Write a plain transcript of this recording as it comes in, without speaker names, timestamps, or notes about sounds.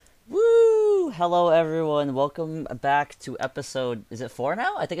hello everyone. Welcome back to episode. Is it 4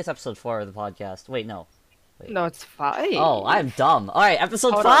 now? I think it's episode 4 of the podcast. Wait, no. Wait. No, it's 5. Oh, I'm dumb. All right,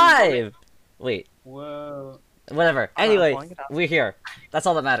 episode Hold on, 5. Wait, Whoa. whatever. Hold on, Anyway, pulling it up. we're here. That's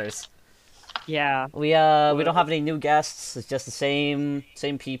all that matters. Yeah. We don't have any new guests. It's just the same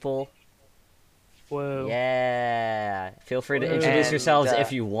people. Whoa. Yeah. Feel free to Whoa. introduce And, yourselves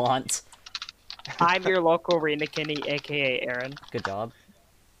if you want. I'm your local Rena Kinney, aka Aaron. Good job.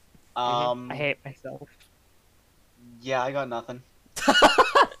 I hate myself. Yeah, I got nothing.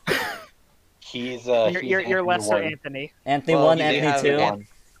 You're lesser Anthony. Anthony Well, 1, you Anthony have 2. An-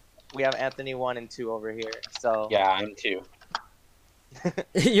 We have Anthony 1 and 2 over here. So Yeah, I'm 2.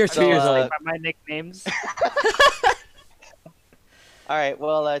 You're 2 So, years old. By my nicknames. all right.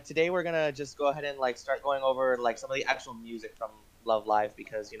 Well, today we're gonna just go ahead and start going over some of the actual music from Love Live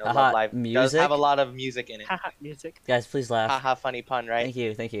because Love Live does music? have a lot of music in it. Haha, music. Guys, please laugh. Haha, funny pun, right? Thank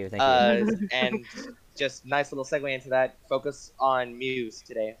you, thank you, thank you. And just nice little segue into that. Focus on Muse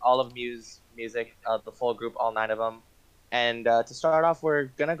today. All of Muse music, the full group, all 9 of them. And to start off, we're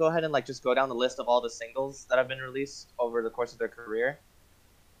gonna go ahead and just go down the list of all the singles that have been released over the course of their career.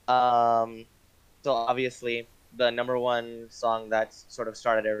 So obviously, the number 1 song that sort of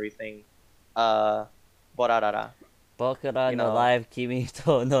started everything, Borarara. Bokura You no know. live, Kimi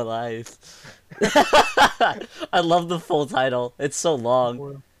to no live. I love the full title. It's so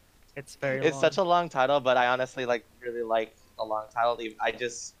long. It's very It's long. such a long title, but I honestly really like a long title. I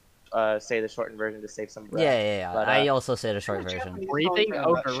just say the shortened version to save some breath. Yeah, yeah, yeah. But, I also say the short The version. Japanese Breathing songs are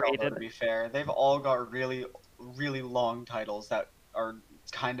about overrated. shallow, to be fair, they've all got really, really long titles that are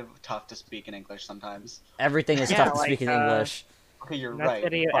kind of tough to speak in English sometimes. Everything is Yeah, tough to like, speak in English. Okay, you're That's right.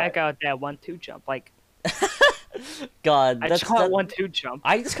 right, but I got that 1-2 jump. God, I that's just call it that, 1-2 jump.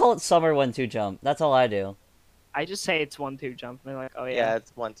 I just call it summer 1-2 jump. That's all I do. I just say it's 1-2 jump. And they're like, oh Yeah, yeah.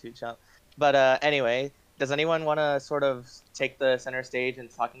 it's 1-2 jump. But anyway, does anyone want to sort of take the center stage in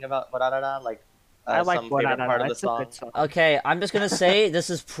talking about Borarara? I like some favorite Borarara. part of the It's a good song? song. Okay, I'm just gonna say this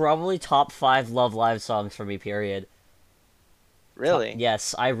is probably top 5 Love Live songs for me. Period. Really?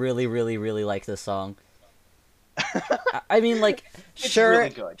 Yes, I really, really, really like this song. I mean, It's sure, really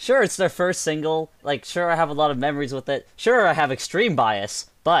good. sure, it's their first single. Sure, I have a lot of memories with it. Sure, I have extreme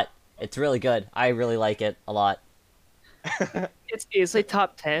bias, but it's really good. I really like it a lot. It's easily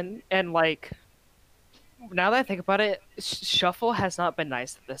top 10, and now that I think about it, Shuffle has not been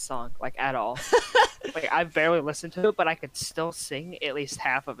nice to this song, at all. I've barely listened to it, but I could still sing at least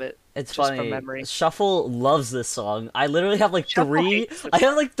half of it. It's Just from funny. memory. Shuffle loves this song. I literally have Shuffle 3. hates this I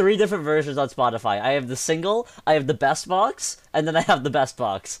have 3 different versions on Spotify. I have the single, I have the best box, and then I have the best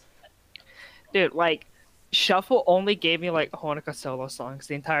box. Dude, Shuffle only gave me, Honoka solo songs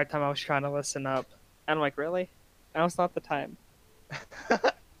the entire time I was trying to listen up. And I'm like, really? Now it's not the time.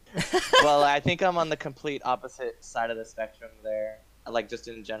 Well, I think I'm on the complete opposite side of the spectrum there, just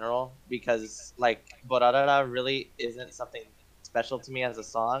in general, because Borarara really isn't something special to me as a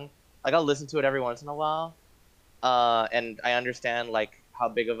song. I'll listen to it every once in a while, and I understand how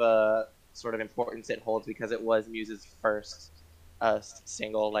big of a sort of importance it holds because it was Muse's first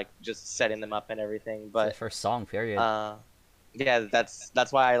single, just setting them up and everything. It's But the first song, period. yeah, that's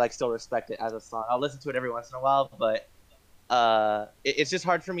why I still respect it as a song. I'll listen to it every once in a while, but it's just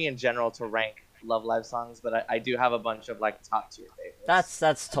hard for me in general to rank Love Live songs. But I do have a bunch of top tier favorites.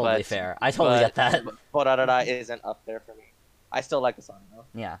 That's totally but- fair. I totally get that. Borarara isn't up there for me. I still like the song though.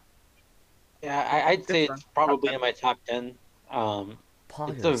 Yeah. Yeah, I'd say it's probably in my top 10. It's a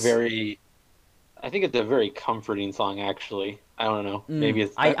Poggers. I think it's a very comforting song, actually. I don't know. Maybe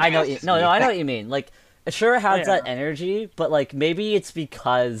it's. I know. maybe it's No, just no, me. I know what you mean. It sure has Yeah. that energy, but maybe it's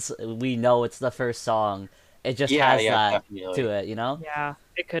because we know it's the first song. It just Yeah, has yeah, that definitely. to it, you know? Yeah,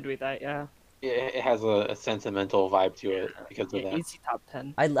 it could be that, yeah. It has a sentimental vibe to it because of Yeah, that. easy top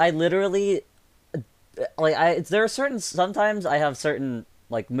 10. I literally there are sometimes I have certain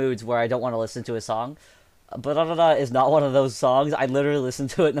moods where I don't want to listen to a song, but Da Da Da is not one of those songs. I literally listen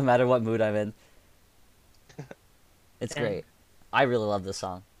to it no matter what mood I'm in. It's Yeah. great. I really love this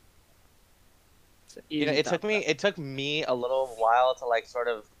song. It's an You know, easy it top took me 10. it took me a little while to sort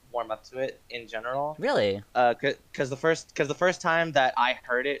of warm up to it in general. Really? Because the first time that I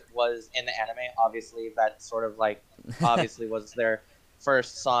heard it was in the anime. Obviously, that sort of obviously was their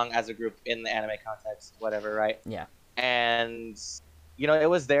first song as a group in the anime context, whatever, right? Yeah. And it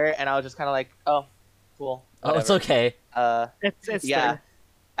was there, and I was just kind of oh, cool. Oh, it's whatever. okay. It's Yeah, there.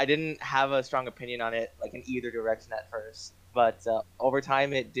 I didn't have a strong opinion on it in either direction at first, but over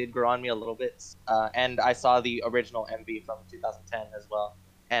time it did grow on me a little bit. And I saw the original MV from 2010 as well.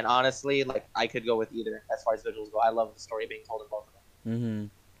 And honestly, I could go with either as far as visuals go. I love the story being told in both of them. Mm-hmm.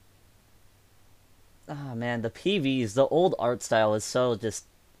 oh man, the PVs, the old art style is so just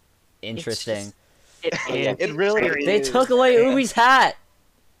interesting. It Yeah, is. It really very- They is. took away Umi's hat.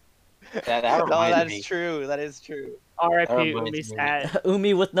 That No, reminds that me. is true. That is true. R.I.P. That reminds Umi's me. hat.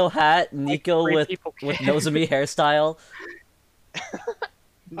 Umi with no hat, Nico three with people with can. Nozomi hairstyle. Oh,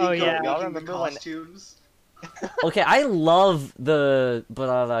 Nico yeah. making Y'all the remember when- costumes. Okay, I love the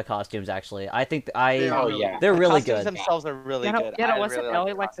Banana costumes. Actually, I think They are Oh, really yeah. good. they're The really costumes good. themselves are really good. Yeah, I wasn't really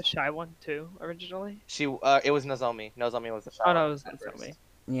Ellie the like the costumes. shy one too originally? She it was Nozomi. Nozomi was the shy Oh no, one it was at first. Nozomi.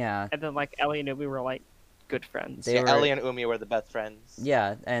 Yeah, And then like Ellie and Umi were like good friends. They Yeah, were- Ellie and Umi were the best friends.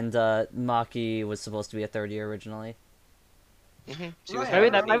 yeah, and Maki was supposed to be a third year originally. She Right, was I Maybe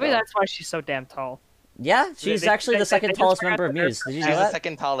remember maybe that. that's why she's so damn tall. Yeah, she's they- actually the second they just tallest forgot member of that they're Muse. Did you know She's the that?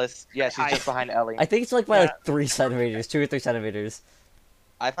 second tallest. Yeah, she's just behind Ellie. I think it's like by Yeah. like 3 centimeters, 2 or 3 centimeters.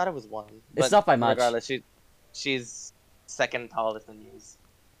 I thought it was one. It's but not by much. Regardless, she's second tallest in Muse.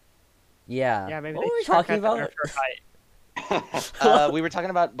 Yeah. Yeah, maybe What they were we forgot talking that about? they're her height. We were talking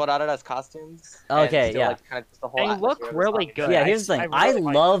about Borara's costumes. Okay, and still, yeah. like, kind of just the whole They look atmosphere of the really song. good. Yeah, I- here's the I thing. I really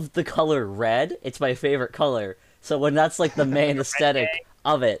like love the color red. It's my favorite color. So when that's like the main aesthetic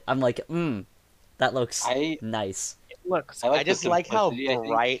of it, I'm like, that looks I nice. It looks. I like I the just like how simplicity, I think.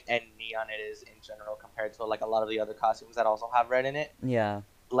 bright and neon it is in general compared to like a lot of the other costumes that also have red in it. Yeah.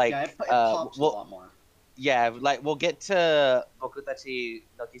 Like, Yeah, it pops a well, lot more. yeah, like we'll get to Bokutachi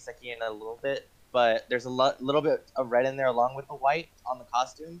no Kiseki in a little bit, but there's a little bit of red in there along with the white on the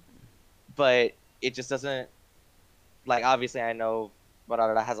costume, but it just doesn't. Like, obviously, I know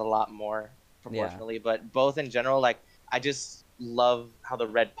Barara has a lot more proportionally, but both in general, like, I just love how the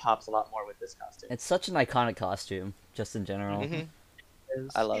red pops a lot more with this costume. It's such an iconic costume, just in general. Mhm.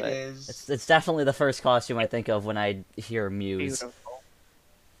 Is I love It it. is. It's definitely the first costume I think of when I hear Muse. beautiful.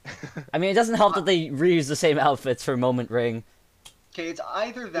 I mean, it doesn't help that they reuse the same outfits for Moment Ring. Okay, it's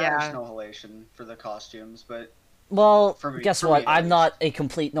either that Yeah. or Snow Halation for the costumes, but Well, For me- guess for what? me, at I'm least. not a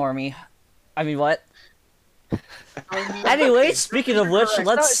complete normie. I mean, what? I mean, Anyway, speaking of which, correct.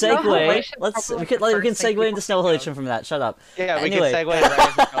 let's Snow segue. Halation Let's probably we can the we can first thing segue into people Snow think of. Halation from that. Shut up. Yeah, we Anyway. can segue right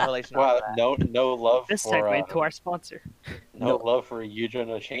into Snow Halation. Well, after that. no love This for segue to our sponsor. no love for Yujo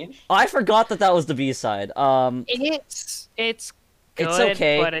no Change. I forgot that was the B side. It's It's good,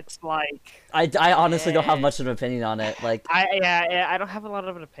 okay. but it's like I honestly don't have Eh. much of an opinion on it. Like, I don't have a lot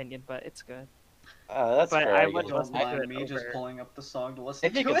of an opinion, but it's good. That's But fair. I I would guess. listen Don't to mind it me just over- pulling up the song to I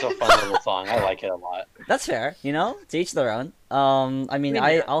listen think to it's a it. fun little song. I like it a lot. that's fair. You know, to each their own. I mean,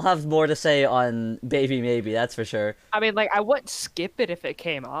 Yeah. I'll have more to say on Baby Maybe. That's for sure. I mean, like I wouldn't skip it if it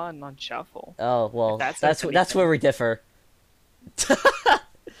came on shuffle. Oh well, If that that's says that's where we differ.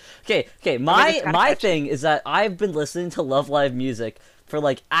 Okay, it's my kinda my catchy. thing is that I've been listening to Love Live music for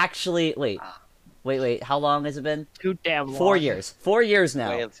like actually wait, how long has it been? Too damn long. 4 years. 4 years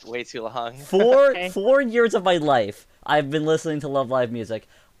now. Way too long. Okay. 4 years of my life I've been listening to Love Live music.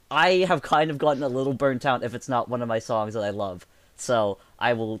 I have kind of gotten a little burnt out if it's not one of my songs that I love. So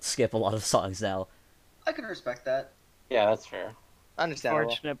I will skip a lot of songs now. I can respect that. Yeah, that's fair. Understandable.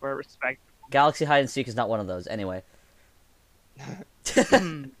 Fortunate but respect. Galaxy Hide and Seek is not one of those. Anyway.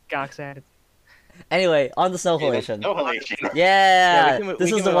 Goxad. Anyway, on the Snow Hey, that's Halation. no Halation. Yeah, we can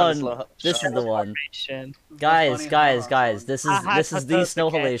this move is the on to one. slow- This is the one. Formation. Guys, Funny guys, how- guys. This is Haha, this is the Totsuke.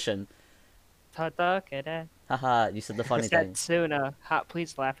 Snow Halation. Tadakere. Haha, you said the funny thing. Setsuna. Hot,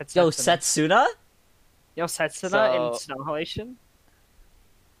 please laugh at Yo, Setsuna. Setsuna? Yo, Setsuna So- in Snow Halation?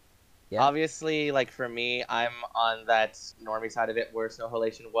 Yeah. Obviously, like for me, I'm on that normie side of it, where Snow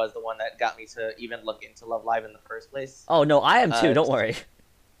Halation was the one that got me to even look into Love Live in the first place. Oh no, I am too. Don't worry.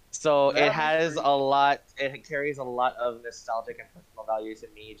 So That it was has great. a lot. It carries a lot of nostalgic and personal value to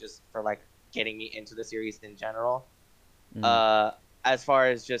me, just for like getting me into the series in general. As far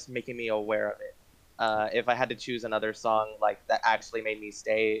as just making me aware of it. If I had to choose another song like that actually made me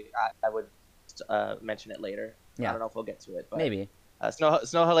stay, I would mention it later. Yeah. I don't know if we'll get to it, but Maybe. Snow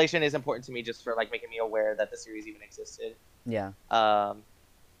Halation is important to me just for like making me aware that the series even existed. Yeah.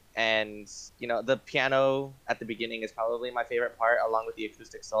 And you know, the piano at the beginning is probably my favorite part, along with the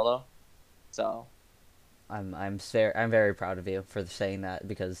acoustic solo. So I'm very proud of you for saying that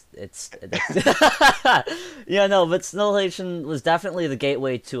because yeah, no, but Snow Halation was definitely the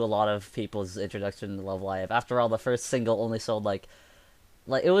gateway to a lot of people's introduction to Love Live. After all, the first single only sold like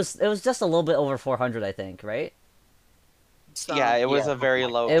it was just a little bit over 400, I think, right? So, yeah, it was yeah. a very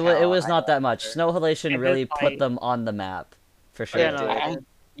low. It count. was not that much. Snow Halation It really was put like- them on the map, for sure. Yeah, no, I-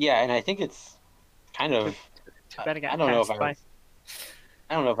 Yeah, and I think it's kind of. Too bad it got I don't know if passed I by. would.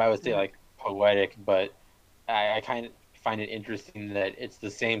 I don't know if I would say like poetic, but I kind of find it interesting that it's the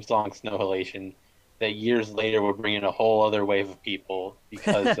same song, Snow Halation, that years later would bring in a whole other wave of people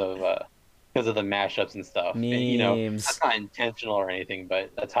because of because of the mashups and stuff. And, you know, Memes. that's not intentional or anything,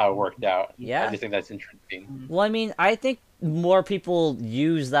 but that's how it worked out. Yeah. I just think that's interesting. Well, I mean, I think more people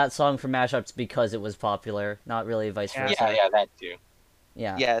use that song for mashups because it was popular, not really vice Yeah. versa. Yeah, that too.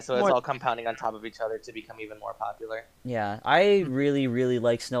 Yeah. Yeah, so it's More- all compounding on top of each other to become even more popular. Yeah, I really, really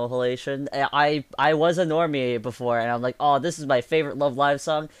like Snow Halation. I was a normie before, and I'm like, oh, this is my favorite Love Live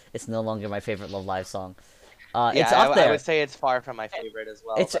song. It's no longer my favorite Love Live song. Yeah, It's up there. I would say it's far from my favorite as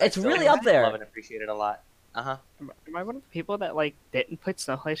well. It's- but I it's still really up there. Love and appreciate it a lot. Am I one of the people that like didn't put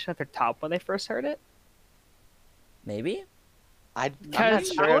Snow Halation at their top when they first heard it? Maybe? I'm not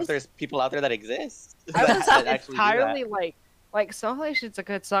Because sure I if was- there's people out there that exist. I that was actually do that. entirely like Snow Halation's a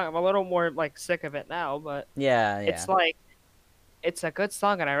good song. I'm a little more like sick of it now, but Yeah, yeah. it's like it's a good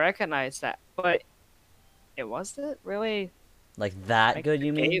song and I recognize that. But it wasn't really Like that like, good, the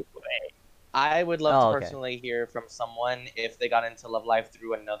you mean? gateway. I would love Oh, to okay. personally hear from someone if they got into Love Live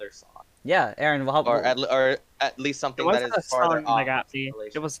through another song, Yeah, Aaron, how... or at least It something that wasn't a is farther song off. that got me. Snow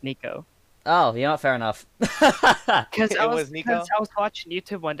Halation. It was Nico. Oh, you know what? Fair enough. Because It I was Nico? I was watching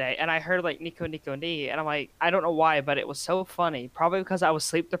YouTube one day and I heard like Nico Nico Ni and I'm like I don't know why but it was so funny. Probably because I was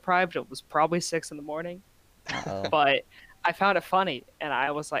sleep deprived. It was probably 6 in the morning, Uh-oh. but I found it funny and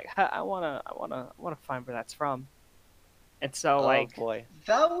I was like huh, I wanna find where that's from. And so Oh like boy.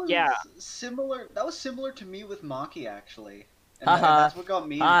 That was Yeah. similar. That was similar to me with Maki actually. And Haha. that's what got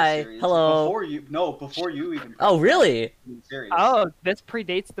me into Hi. the series. Hello. Before you even. Oh, really? in the series. oh this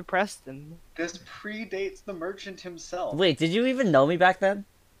predates the Preston. This predates the merchant himself. Wait, did you even know me back then?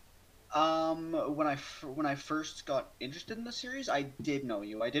 When I first got interested in the series, I did know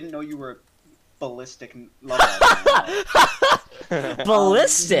you. I didn't know you were a ballistic love life.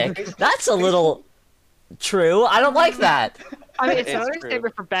 Ballistic? That's a little true. I don't like that. I mean it's It's an true.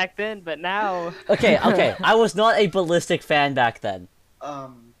 understatement for back then, but now Okay, okay. I was not a ballistic fan back then.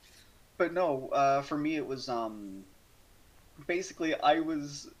 But no, for me it was basically I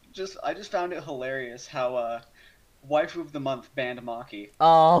just found it hilarious how waifu of the month banned Maki.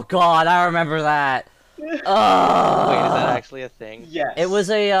 Oh god, I remember that. Oh. Wait, is that actually a thing? Yes. It was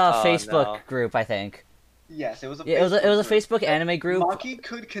a Oh, Facebook no. group, I think. Yes, it was a. Yeah, it was a group. Facebook anime group. Maki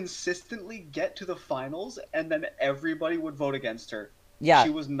could consistently get to the finals, and then everybody would vote against her. Yeah, She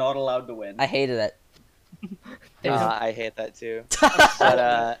was not allowed to win. I hated it. It was- I hate that too.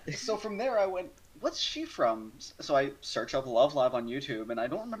 But So from there, I went, "What's she from?" So I search up Love Live on YouTube, and I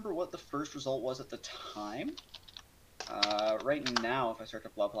don't remember what the first result was at the time. Right now, if I search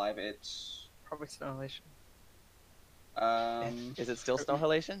up Love Live, it's probably Snow Halation. is it still Snow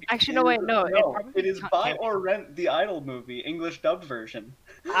Halation? Actually no wait, no. it is Buy or Rent the Idol movie, English dubbed version.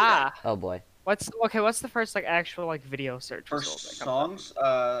 Ah. Oh boy. What's the first like actual like video search For result that comes songs,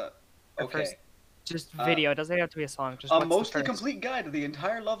 The okay. first- Just video. It doesn't have to be a song. Just A what's the mostly first- complete guide to the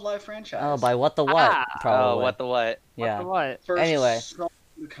entire Love Live franchise. Oh, by what the what? Ah. Probably. Oh, what the what? Yeah. What? the what? First Anyway. song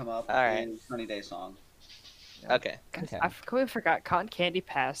to come up Alright. is Sunny Day Song. Okay. Okay. I completely forgot. Cotton Candy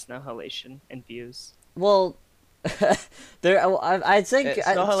passed No Halation in views. Well, I think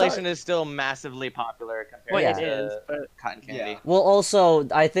Snow Halation is still massively popular compared Well, Yeah. it is, to but Cotton Candy. Yeah. Well, also,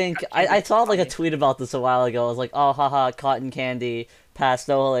 I think I saw like a Funny. tweet about this a while ago. I was like, "Oh, haha, cotton candy past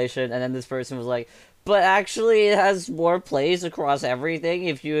Snow Halation," and then this person was like, "But actually, it has more plays across everything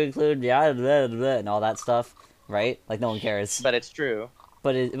if you include yeah, blah, blah, blah," and all that stuff, right? Like no one cares, But it's true.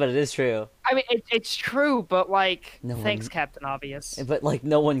 but it is true. I mean, it's true. But like, No thanks, one- Captain Obvious. But like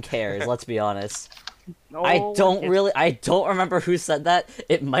no one cares. Let's be honest. No I one don't cares. I don't remember who said that.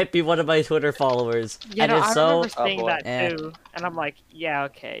 It might be one of my Twitter followers. You and know, if I so, remember saying boy. that Eh. too, and I'm like, yeah,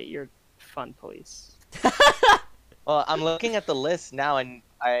 okay, you're fun police. Well, I'm looking at the list now, and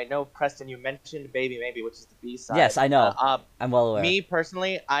I know Preston, you mentioned "Baby Maybe," which is the B side. Yes, I know. Uh, I'm well aware. me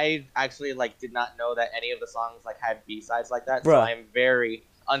personally, I actually like did not know that any of the songs like had B sides like that. So Bruh. I'm very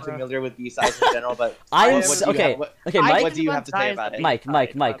unfamiliar with B sides in general. But I'm what s- do you okay. have- what- Okay, I Mike. what do you have to say Size about the it? B Mike, side,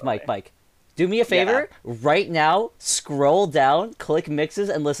 Mike, by Mike, the Mike, way. Mike. Do me a favor right now. Scroll down, click mixes,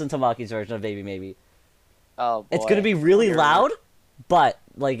 and listen to Maki's version of "Baby Maybe." Oh boy. It's gonna be really You're- loud, but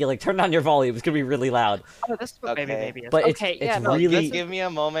like turn down your volume. It's gonna be really loud. Oh, this is what Okay. Baby is. But it's- okay, it's yeah, no, really- this- Give me a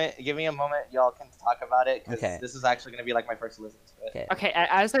moment. Give me a moment. Y'all can talk about it because Okay. this is actually gonna be like my first listen to it. Okay. Okay,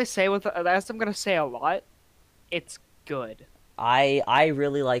 as I say as I'm gonna say a lot, it's good. I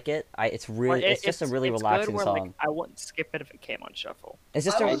really like it. It's really Well, it's just a really it's relaxing good where, song. like, I wouldn't skip it if it came on shuffle. It's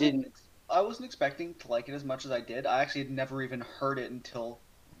just I a wasn't expecting to like it as much as I did. I actually had never even heard it until,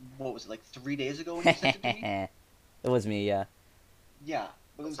 what was it, like 3 days ago when you sent it to me? It was me, yeah. Yeah,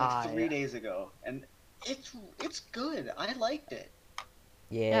 it was like three yeah. days ago, and it's good. I liked it.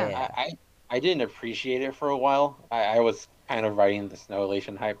 Yeah. Yeah. I didn't appreciate it for a while. I was kind of riding the Snow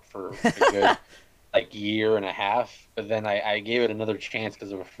Elation hype for a good like year and a half, but then I gave it another chance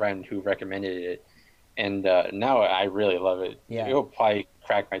because of a friend who recommended it, and now I really love it. Yeah. It'll probably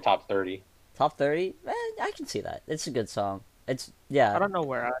crack my top 30. Top 30? I can see that. It's a good song. It's I yeah. don't know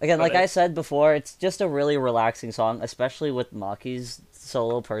where. Again, like I said before, it's just a really relaxing song, especially with Maki's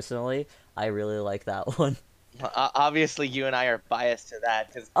solo. Personally, I really like that one. Obviously, you and I are biased to that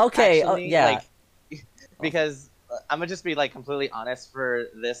because Okay, yeah. like, because I'm gonna just be like completely honest for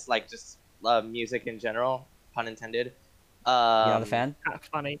this, like just music in general, pun intended. You're not a fan?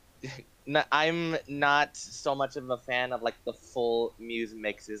 Funny. I'm not so much of a fan of like the full Muse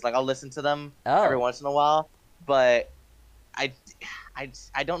mixes. Like I'll listen to them Oh. every once in a while, but I,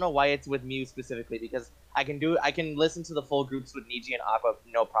 I don't know why it's with Muse specifically because I can listen to the full groups with Niji and Aqua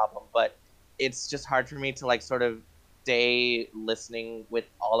no problem, but it's just hard for me to like sort of stay listening with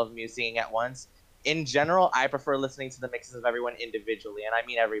all of Muse singing at once. In general, I prefer listening to the mixes of everyone individually, and I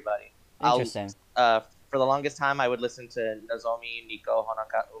mean everybody. Interesting. For the longest time, I would listen to Nozomi, Nico,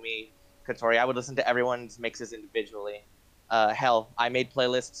 Honoka, Umi, Katori. I would listen to everyone's mixes individually. Hell, I made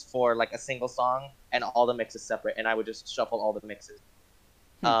playlists for like a single song and all the mixes separate, and I would just shuffle all the mixes.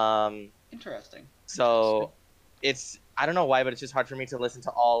 Interesting. So it's I don't know why, but it's just hard for me to listen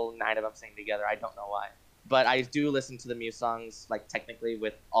to all 9 of them sing together. I don't know why, but I do listen to the Muse songs like technically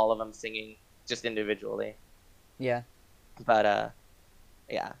with all of them singing just individually. Yeah. But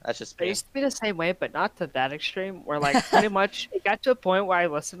yeah, that's just I me. used to be the same way, but not to that extreme. Where like pretty much it got to a point where I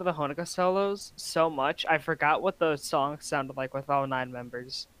listened to the Honoka solos so much I forgot what the song sounded like with all 9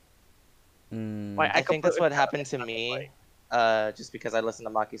 members. Like I think that's completely what forgot happened it to sounded me. like. Just because I listened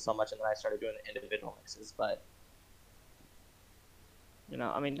to Maki so much, and then I started doing the individual mixes. But You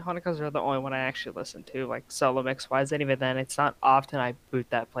know, I mean, Honokas are the only one I actually listen to, like solo mix wise. And even then, it's not often I boot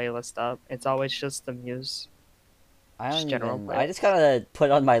that playlist up. It's always just the Muse. Just general I just kind of put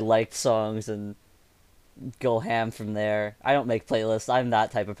on my liked songs and go ham from there. I don't make playlists. I'm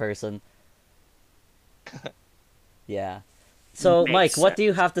that type of person. Yeah. So, Makes Mike, what do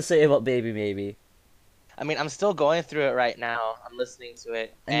you sense. have to say about Baby Maybe? I mean, I'm still going through it right now. I'm listening to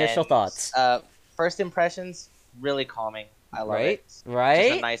it. Initial and, thoughts. First impressions, really calming. I love Right? it. Just a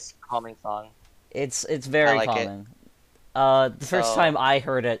Right? nice calming song. It's very like it. calming. The first So- time I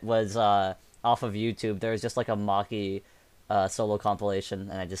heard it was off of YouTube. There was just like a Maki solo compilation,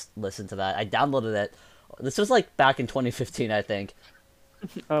 and I just listened to that. I downloaded it. This was like back in 2015, I think.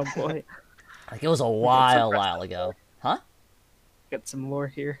 Oh boy, Like it was a while ago. Huh? get some more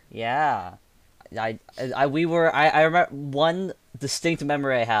here. Yeah. I remember one distinct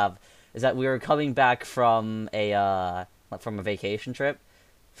memory I have is that we were coming back from a vacation trip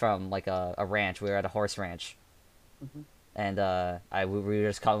from like a ranch. We were at a horse ranch. Mhm. And we were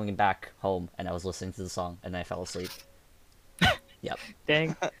just coming back home, and I was listening to the song, and I fell asleep. Yep.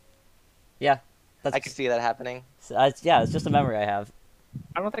 Dang, Yeah. That's I could see that happening. yeah, it's just a memory I have.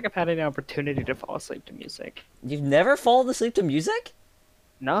 I don't think I've had any opportunity to fall asleep to music. You've never fallen asleep to music?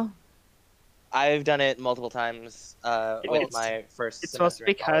 No, I've done it multiple times with It's- my first it's semester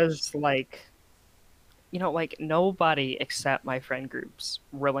mostly in college. because like, you know, like nobody except my friend groups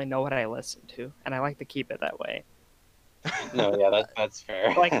really know what I listen to, and I like to keep it that way. No, yeah, that's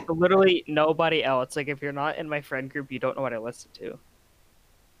fair. Like literally nobody else. Like if you're not in my friend group, you don't know what I listen to.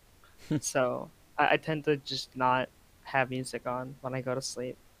 So I tend to just not have music on when I go to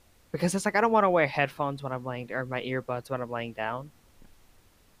sleep because it's like I don't want to wear headphones when I'm laying or my earbuds when I'm laying down.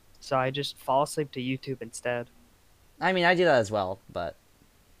 So I just fall asleep to YouTube instead. I mean, I do that as well, but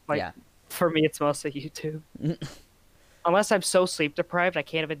Like yeah. for me, it's mostly YouTube. Unless I'm so sleep deprived, I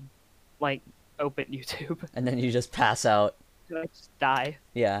can't even like open YouTube. And then you just pass out. I just die.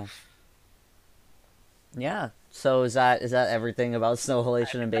 Yeah. Yeah. So is that everything about Snow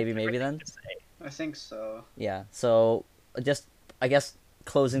Halation and Baby Maybe then? I think so. Yeah. So just I guess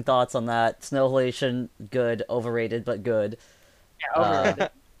closing thoughts on that. Snow Halation, good, overrated but good. Yeah,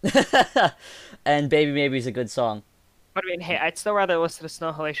 overrated. And Baby Maybe is a good song. But I mean, hey, I'd still rather listen to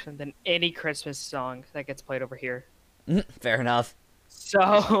Snow Halation than any Christmas song that gets played over here. Fair enough. So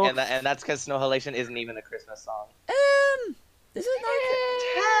And that's because Snow Halation isn't even a Christmas song. Is it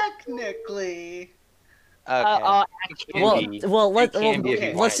not? Technically. Okay. actually, Well, be. well, It can be if you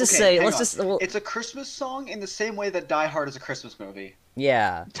let's want. just Okay, say, hang let's on. just, well, It's a Christmas song in the same way that Die Hard is a Christmas movie.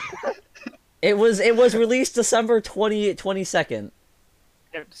 yeah. It was released December 22nd.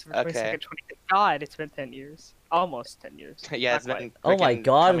 Okay. God, it's been 10 years. Almost 10 years. Yeah, it's Not been. Oh my frickin'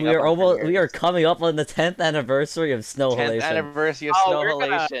 god, coming we up are on 10 almost we are years. coming up on the 10th anniversary of Snow 10th Halation. anniversary of Oh, Snow we're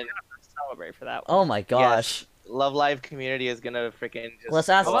gonna- Halation. quite celebrate for that one. Oh my gosh. Love Live community is gonna freaking just. Let's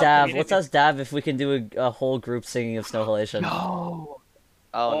ask How about Dav. community? Let's ask Dav if we can do a whole group singing of Snow Halation. No.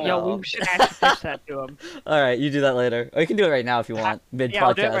 Oh Yo, no. we should actually pitch that to him. All right, you do that later, or you can do it right now if you want. Mid Yeah,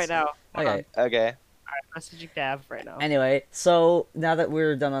 I'll do it podcast. right now. Hold Okay. on. Okay. Messaging Dav right now. Anyway, so now that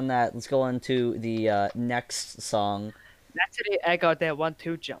we're done on that, let's go on to the next song. That's the Ego that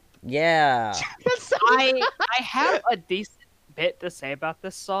 1-2 jump. Yeah. I have a decent bit to say about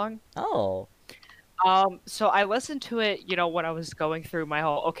this song. Oh. So I listened to it, when I was going through my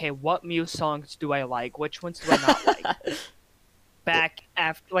whole, okay, what Muse songs do I like? Which ones do I not like? Back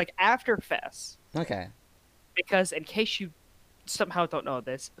after Fest. Okay. Because in case you somehow don't know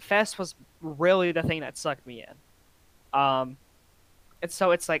this, Fest was really the thing that sucked me in. And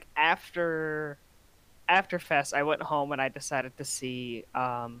so it's like after Fest, I went home and I decided to see,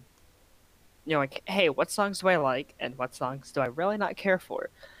 hey, what songs do I like and what songs do I really not care for?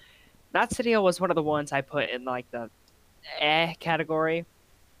 Natsurio was one of the ones I put in like the category,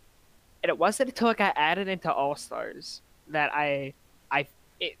 and it wasn't until it got added into All Stars that I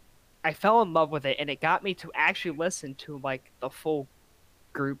fell in love with it, and it got me to actually listen to like the full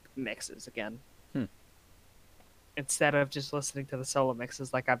group mixes again, instead of just listening to the solo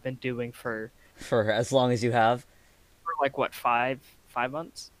mixes like I've been doing for as long as you have. like what 5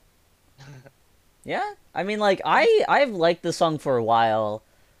 months. Yeah, I mean, like I've liked the song for a while.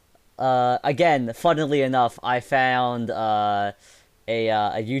 Again, funnily enough, I found a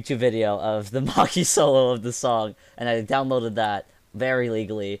YouTube video of the Maki solo of the song, and I downloaded that very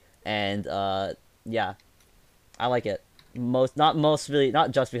legally, and yeah, I like it. Not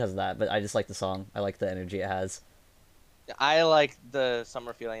just because of that, but I just like the song. I like the energy it has. I like the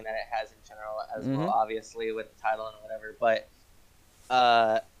summer feeling that it has in general as well, obviously with the title and whatever. But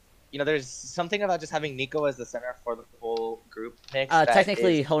there's something about just having Nico as the center for the whole group mix.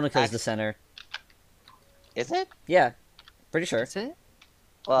 Technically, Honoka is the center. Is it? Yeah, pretty sure. Is it?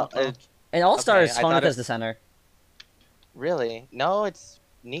 Well, In All Stars, I thought Honoka is the center. really? No, it's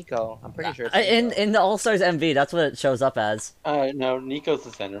Nico. I'm pretty sure. It's In the All Stars MV, that's what it shows up as. No, Nico's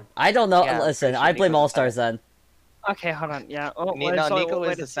the center. I don't know. Yeah, I'm Listen, pretty sure I blame Nico's All the Stars then. Okay, hold on. Yeah. Oh, Nico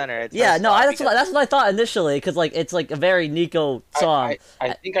is the center. It's Yeah, first no, off that's what I thought initially, because like it's like a very Nico song.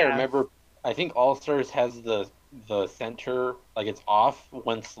 I think I remember. I think All Stars has the center, like it's off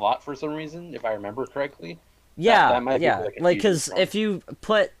one slot for some reason, if I remember correctly. Yeah, that might be yeah, like a like fusion because song. if you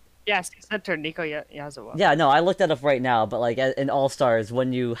put Yes, center Nico Yazawa. yeah, no, I looked that up right now, but like in All Stars,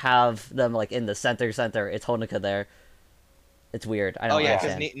 when you have them like in the center, it's Honoka there. It's weird. I don't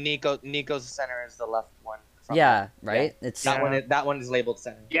because understand. Nico's center is the left one. Yeah, right. It's That one is labeled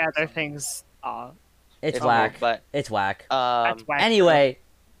center. Yeah, their things. it's It's whack. weird, but It's whack. That's whack. Anyway,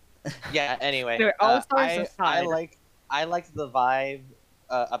 yeah. Anyway, Anyway, All Stars I aside. I liked the vibe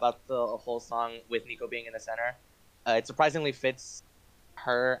about the whole song with Nico being in the center. It surprisingly fits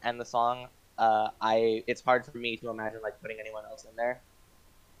her and the song. It's hard for me to imagine like putting anyone else in there.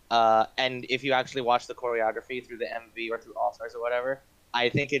 And if you actually watch the choreography through the MV or through All Stars or whatever, I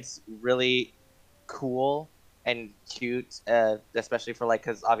think it's really cool and cute, especially for like,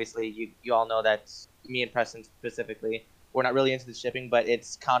 because obviously you all know that me and Preston specifically, we're not really into the shipping, but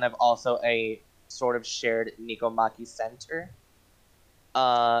it's kind of also a sort of shared Nico Maki center.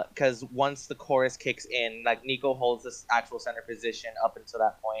 Because once the chorus kicks in, like Nico holds this actual center position up until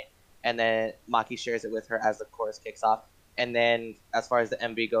that point, and then Maki shares it with her as the chorus kicks off. And then as far as the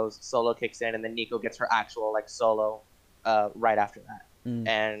MV goes, solo kicks in, and then Nico gets her actual like solo right after that.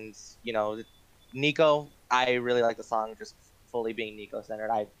 And Nico, I really like the song just fully being Nico centered.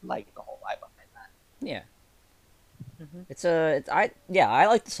 I like the whole vibe behind that. yeah. I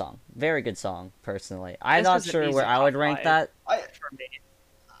like the song. Very good song, personally. I'm This not is an sure easy where I would top rank five. that. For me.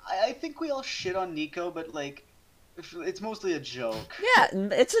 I think we all shit on Nico, but like, it's mostly a joke. Yeah,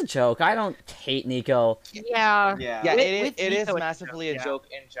 it's a joke. I don't hate Nico. Yeah. Yeah. Yeah, With it is Nico, it's massively a yeah. joke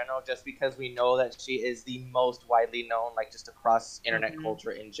in general, just because we know that she is the most widely known, like just across internet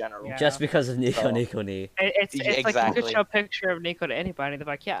culture in general. Yeah. Just because of Nico So- Nico Ni. It's like you Exactly. could show a picture of Nico to anybody, and they're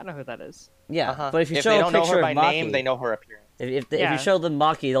like, yeah, I know who that is. Yeah, Uh-huh. but if you If show they a don't know picture her of by Maki, name, they know her appearance. if Yeah. you show them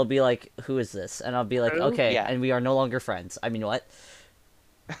Maki, they'll be like, "Who is this?" And I'll be like, Who? "Okay," Yeah. and we are no longer friends. I mean, what?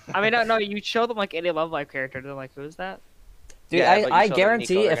 I mean, no, you show them like any Love Live character, they're like, who's that? Dude, Yeah, but you I show them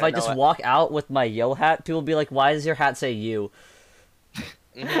guarantee Nico, they're if gonna I just know it. walk out with my yo hat, people will be like, "Why does your hat say you?"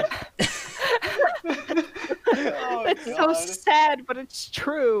 Oh, It's so God. sad, but it's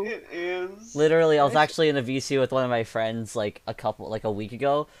true. It is. Literally, I was actually in a VC with one of my friends like a week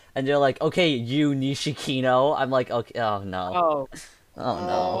ago, and they're like, "Okay, you Nishikino." I'm like, "Okay, oh no, Oh, oh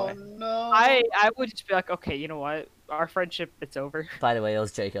no." Oh no. I would just be like, okay, you know what? Our friendship, it's over. By the way, it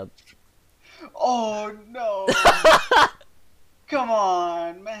was Jacob. Oh no! Come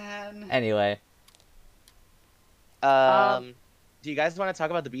on, man. Anyway, Do you guys want to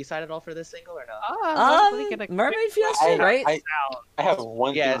talk about the B-side at all for this single or no? What are we gonna Mermaid Fiesta, I- right? I have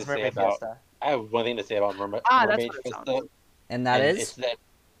one Yeah, thing it's to say Mermaid about. Fiesta. I have one thing to say about that's Mermaid what it sounds Fiesta, And that and is it's that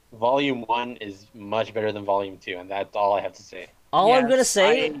Volume 1 is much better than Volume 2, and that's all I have to say. all I'm gonna Yes,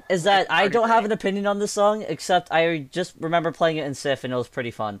 say is that I don't have an agree. opinion on this song, except I just remember playing it in SIF and it was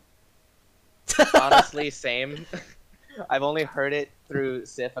pretty fun. Honestly, same. I've only heard it through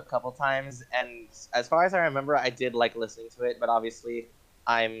SIF a couple times, and as far as I remember, I did like listening to it. But obviously,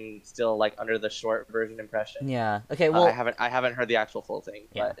 I'm still like under the short version impression. Yeah. Okay. Well, I haven't heard the actual full thing,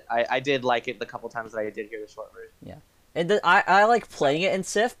 Yeah. but I did like it the couple times that I did hear the short version. I like playing it in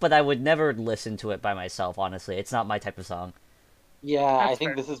SIF, but I would never listen to it by myself. Honestly, it's not my type of song. Yeah, I That's think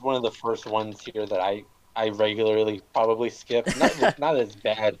fair. this is one of the first ones here that I regularly probably skip. Not as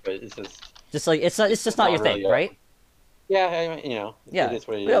bad, but it's just Just like it's just not not your thing, really, right? yeah, Yeah. it is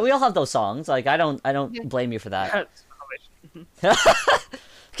what it We is. all have those songs. Like I don't Yeah. blame you for that. That's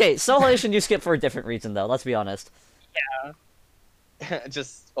Okay, Soulation you skip for a different reason though. Let's be honest.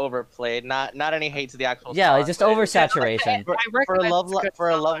 Just overplayed. Not any hate to the actual. Yeah, song, like just but oversaturation. For, I for a recognize love it's a good for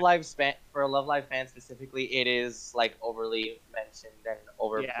a song. Love Live fan specifically, it is like overly mentioned and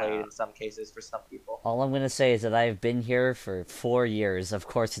overplayed Yeah. in some cases for some people. All I'm gonna say is that I've been here for 4 years. Of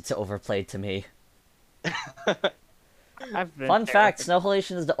course, it's overplayed to me. I've been Fun there fact: with it,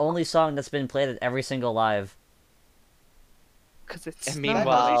 Snowhalation is the only song that's been played at every single live. 'cause it's And That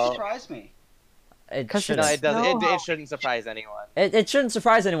meanwhile- doesn't surprise me. It 'Cause shouldn't. No, it doesn't. It, No. it shouldn't surprise anyone. It shouldn't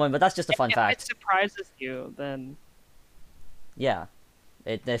surprise anyone, but that's just a fun if fact. it surprises you, then Yeah.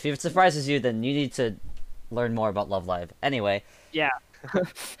 If it surprises you, then you need to learn more about Love Live. Anyway, yeah.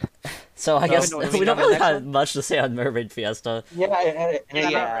 so I So, guess do we we don't go to the really next have one? much to say on Mermaid Fiesta. Yeah.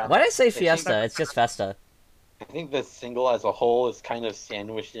 Why did I say It's just- Fiesta? It's just Festa. I think the single as a whole is kind of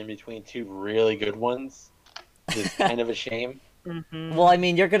sandwiched in between two really good ones. It's kind of a shame. Mm-hmm. Well, I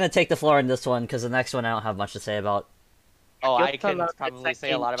mean, you're gonna take the floor in this one because the next one I don't have much to say about. Oh, I You'll can tell us probably it's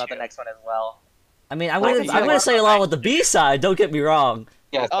say a lot about the second next one as well. I mean, I'm Well, gonna yeah, I'm gonna say a lot with the B side. Don't get me wrong.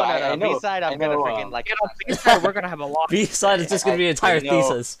 Yeah, so Oh no, I know. B-side, I I'm gonna know, freaking like. You know, B-side, we're gonna have a lot. B side is just gonna be an entire I know.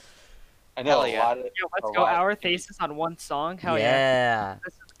 thesis. I know Hell a yeah. lot of. Yo, a let's go lot- our thesis on one song. Hell yeah. Yeah,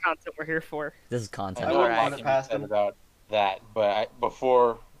 This is the content we're here for. this is I content. know a Alright. lot can be said about that, but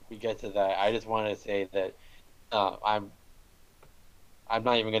before we get to that, I just want to say that I'm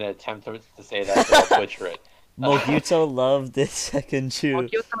not even gonna attempt to say that, so I'll butcher it. Moguto loved this second chew.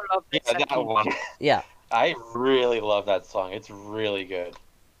 Moguto loved Yeah, this that second. one. Yeah. I really love that song. It's really good.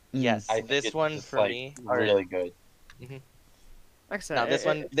 Yes, I think this it's one just, for like, me. really good. Like I said,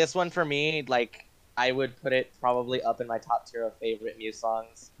 No, this one for me, like I would put it probably up in my top tier of favorite Muse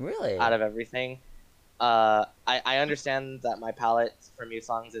songs Really? out of everything. I understand that my palette for Muse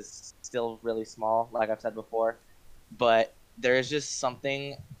songs is still really small, like I've said before, but there is just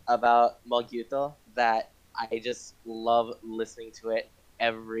something about Moguto that I just love listening to it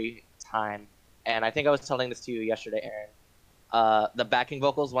every time. And I think I was telling this to you yesterday, Aaron. The backing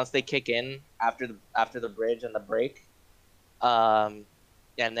vocals once they kick in after the bridge and the break, and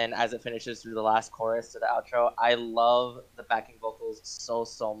then as it finishes through the last chorus to the outro, I love the backing vocals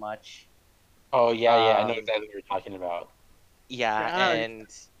so much. Oh yeah, I know Um, exactly what you're talking about. Yeah, Yeah. and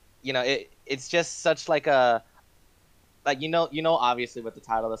you know it's just such like a like you know obviously with the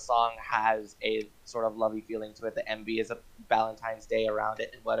title of the song has a sort of lovey feeling to it. The MV is a Valentine's Day around it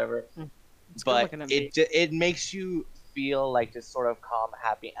and whatever, It's good but looking MV. it makes you feel like just sort of calm,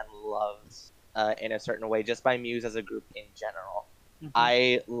 happy, and loved in a certain way just by Muse as a group in general. Mhm.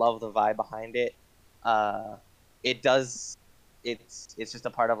 I love the vibe behind it. It does. It's just a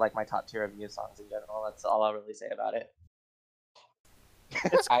part of like my top tier of Muse songs in general. That's all I'll really say about it.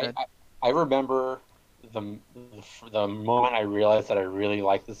 It's good. I remember the moment I realized that I really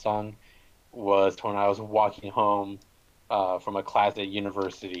liked the song was when I was walking home from a class at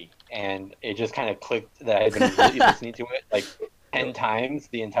university, and it just kind of clicked that I had been really listening to it like 10 times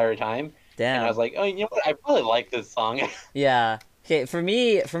the entire time, and I Damn. was like, oh, you know what? I really like this song. Yeah. Okay, for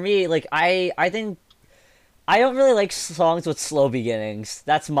me, like I think I don't really like songs with slow beginnings.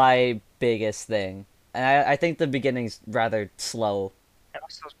 That's my biggest thing. And I think the beginning's rather slow. It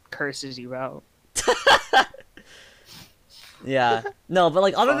also curses you out. Yeah. No, but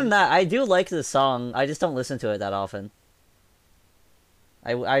like other Fun. than that, I do like the song. I just don't listen to it that often.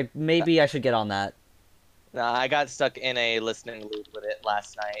 I maybe I should get on that. No, I got stuck in a listening loop with it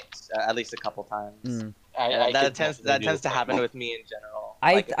last night, at least a couple times. Mm. That tends could definitely do to the happen same. with me in general.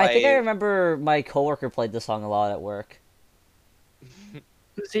 I Like, if think I remember my coworker played the song a lot at work.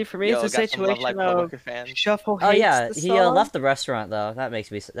 See, for me, Yo, it's a got some Love Live situation of coworker fans. Shuffle Oh hates yeah, the he song. left the restaurant though. That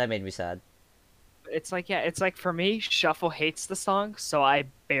made me sad. It's like, yeah, it's like for me, Shuffle hates the song, so I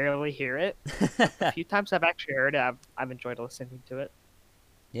barely hear it. A few times I've actually heard it, I've enjoyed listening to it.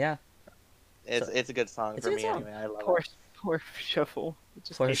 Yeah, It's a good song it's for a good me song. anyway. I love Poor, it. poor Shuffle. It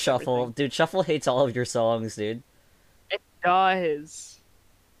just Poor hates Shuffle, everything. dude. Shuffle hates all of your songs, dude. It does.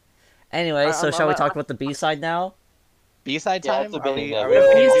 Anyway, so shall we talk I'm- about the B side now? B-side Yeah, time? it's a Are bit we? of Are a- we The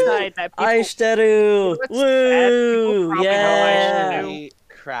ready to do B-side that people, Aishiteru! what's sad, people Woo! probably know Yeah! Aishiteru. Holy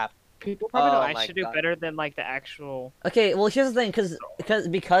crap! people probably know Oh I my should do God. better than like the actual. Okay, well here's the thing,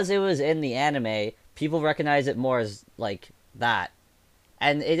 because it was in the anime, people recognize it more as like that,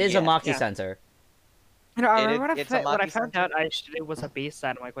 and it is a Yeah. Maki Yeah. Center. You know, I It remember is- it's a when I Maki found Center. out I should it was a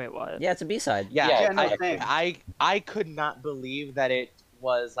B-side. I'm like, wait, what? Yeah, it's a B side. Yeah, Yeah, no, exactly. same. I could not believe that it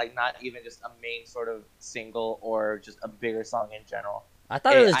was like not even just a main sort of single or just a bigger song in general. I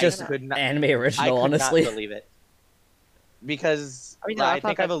thought it was I just could not- anime I original, could honestly. not believe it because I mean, no, I I thought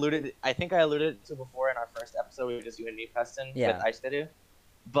think I've that- alluded. I think I alluded to before in our first episode. We were just you and me, Preston, Yeah. with Aishiteru.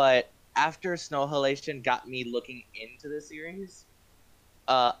 But after Snow Halation got me looking into the series,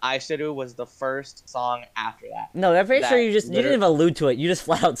 Aishiteru was the first song after that. No, I'm pretty sure That you didn't even allude to it. You just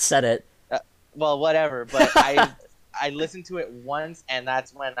flat out said it. Well, whatever. But I listened to it once, and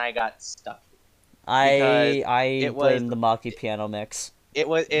that's when I got stuck. I it was- blame the Maki piano mix. It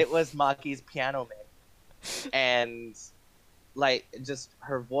was Maki's piano mix, and like just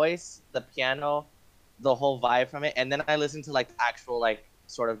her voice, the piano, the whole vibe from it, and then I listened to like the actual like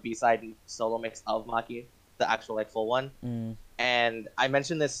sort of B-side solo mix of Maki, the actual like full one. Mm. And I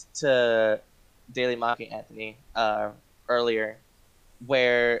mentioned this to Daily Maki Anthony earlier,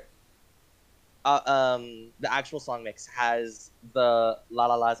 where the actual song mix has the la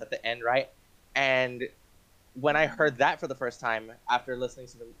la la's at the end, right? And when I heard that for the first time after listening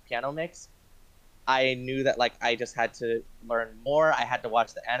to the piano mix, I knew that like I just had to learn more. I had to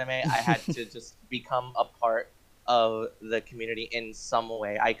watch the anime. I had to just become a part of the community in some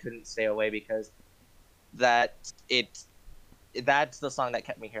way. I couldn't stay away because that's the song that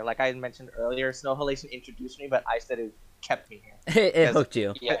kept me here. Like I mentioned earlier, Snow Halation introduced me, but I said it kept me here. It Yes. hooked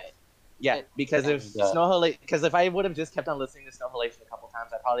you. Yeah, Yeah, because if I would have just kept on listening to Snow Halation a couple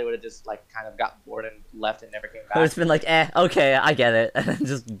times, I probably would have just like kind of got bored and left and never came back. It's been like, okay, I get it, and then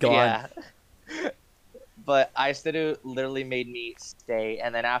just gone. Yeah. But Aishiteru literally made me stay,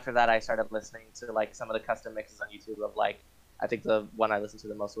 and then after that, I started listening to like some of the custom mixes on YouTube of like, I think the one I listened to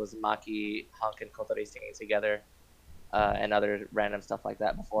the most was Maki, Hunk, and Kotori singing together, and other random stuff like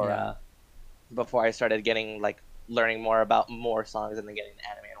that Yeah. before I started getting like learning more about more songs and then getting the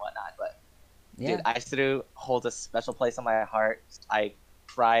anime and whatnot. But Yeah. dude, Aishiteru holds a special place in my heart. I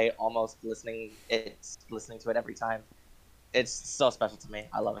cry almost listening to it every time. It's so special to me.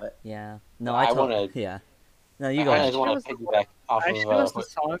 I love it. Yeah. No, I I wanna- Yeah. No, you go I ahead. just want to piggyback off I should was of the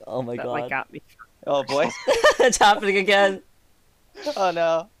song Oh my that god. like got me. Oh boy. It's happening again. Oh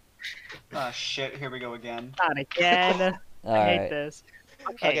no. Shit, here we go again. Not again. All I hate right. this.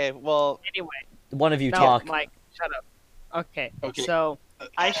 Okay. Okay, well, Anyway, One of you no, talk. Mike, shut up. Okay. Okay. So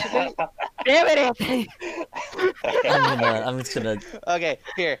I should do. Damn it, Anthony. I'm just gonna. okay,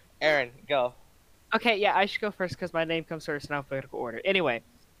 here, Aaron, go. Okay, yeah, I should go first because my name comes first in alphabetical order. Anyway,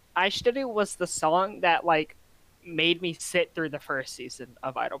 I should do was the song that like made me sit through the first season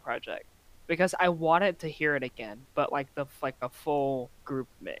of Idol Project because I wanted to hear it again, but like the full group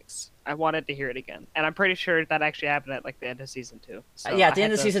mix. I wanted to hear it again, and I'm pretty sure that actually happened at like the end of season 2. So Yeah, I at the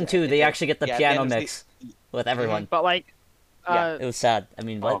end had of to- season 2, they actually get the Yeah, at the piano end of mix with everyone. But like, Yeah, It was sad. I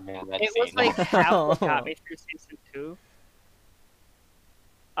mean, Oh what? man, that's it was insane. like half what got me through season 2.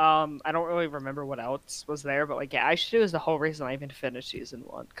 I don't really remember what else was there, but like, yeah, I should was the whole reason I even finished season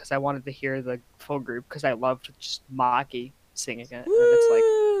 1 because I wanted to hear the full group because I loved just Maki singing it, and it's like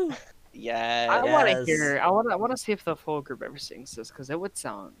Woo! yeah. I want to Yes. hear, I want to see if the full group ever sings this because it would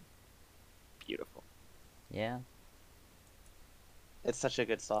sound beautiful. Yeah, It's such a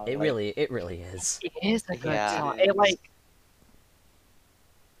good song. it like, really is. It is a good Yeah, song. it It is. like,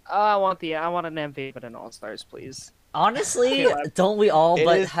 I want an MVP, but an All Stars, please. Honestly, Caleb. don't we all? It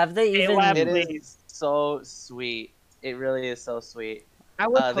But is- have they even? Caleb. It Please. is so sweet. It really is so sweet. I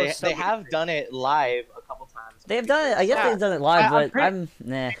would They post they some- have done it live a couple times. They've done it. I guess Yeah. they've done it live, I'm but pretty- I'm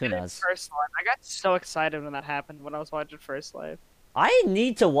nah. Who knows? First Live. I got so excited when that happened when I was watching First Live. I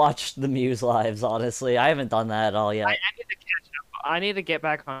need to watch the Muse lives. Honestly, I haven't done that at all yet. I need to catch up. I need to get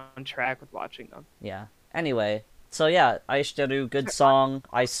back on track with watching them. Yeah. Anyway, so yeah, Aishiteru, good song.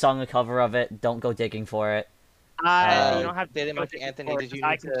 I sung a cover of it. Don't go digging for it. You don't have to Daily go Monkey to Anthony, Discord, did 'cause you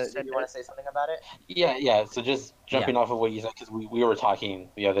I need can to just did send you want it. to say something about it? Yeah. So just jumping off of what you said, because we were talking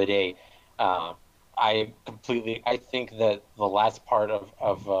the other day. Uh, I think that the last part of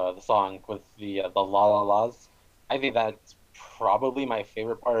the song with the la la la's, I think that's probably my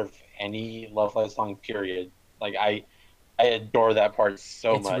favorite part of any Love Live song. Period. Like I adore that part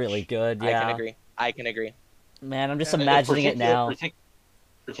so It's really much. good. I can Yeah, agree. I can agree. man, I'm just Yeah. imagining it now.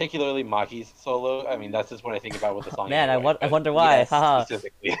 Particularly Maki's solo. I mean, that's just what I think about with the song Man, anyway. I But wonder why. Yes. Haha.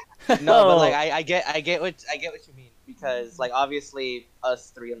 specifically, No, but like Oh, I get what you mean, because like obviously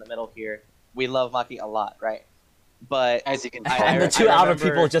us three in the middle here, we love Maki a lot, right? But as you can I tell, and the I two outer remember,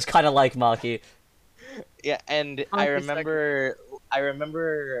 people just kind of like Maki. yeah, and Monkey's I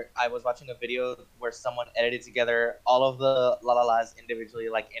remember I was watching a video where someone edited together all of the La La Las individually,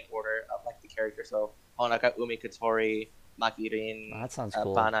 like in order of like the character. So Honaka, Umi, Katori, Maki, Rin, Oh, that sounds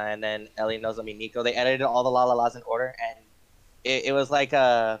cool. Bana, and then Ellie, Nozomi, Nico. They edited all the La La Las in order, and it was like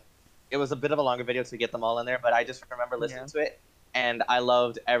it was a bit of a longer video to get them all in there. But I just remember listening to it, and I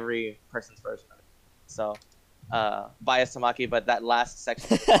loved every person's version of it. So bias to Maki, but that last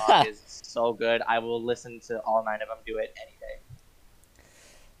section of the song is so good. I will listen to all 9 of them do it any day.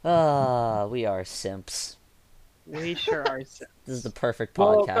 We are simps. We sure are. This is the perfect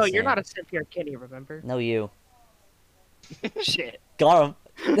Well, podcast no, you're name. not a simp here, Kenny. Remember? No, you. Shit. Got him.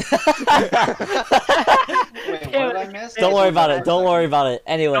 Wait, what did I miss? Don't worry about it. Don't worry about it.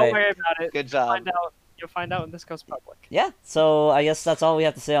 Anyway. Don't worry about it. Good job. You'll find out when this goes public. Yeah, so I guess that's all we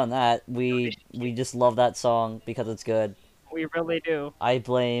have to say on that. We just love that song because it's good. We really do. I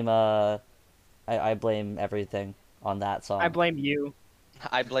blame I blame everything on that song. I blame you.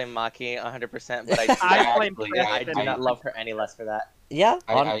 I blame Maki 100%, but I blame Actually, Chris I do and- not love her any less for that. Yeah,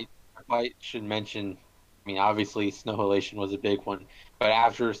 I should mention. I mean, obviously, Snow Halation was a big one, but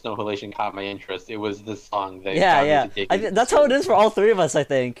after Snow Halation caught my interest, it was this song that got me to dig it. that's how it is for all three of us, I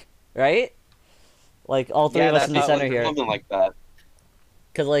think. Right? Like all three Yeah, of us that's in the how it center was. here. Something like that.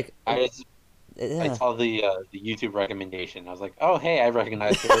 Cause like I yeah. saw the YouTube recommendation. I was like, oh hey, I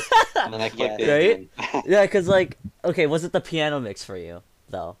recognize her, and then I clicked Yeah. it. Right? Yeah, cause like okay, was it the piano mix for you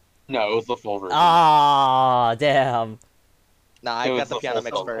though? No, it was the full version. Ah, damn. Nah, It I was got the the piano full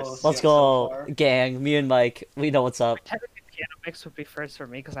mix song. first. Let's Yeah, go, so far. gang. Me and Mike, we know what's up. Technically, piano mix would be first for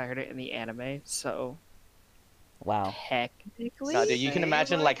me because I heard it in the anime. So Wow. technically, No, dude, you can Same,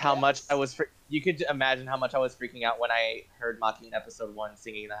 imagine I like how much guess. I was. You could imagine how much I was freaking out when I heard Maki in episode 1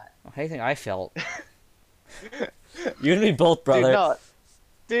 singing that. How do you think I felt? You and me both, brother.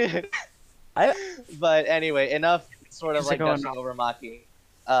 Dude, no, dude. I But anyway, enough sort of Is it like going gushing on? over Maki.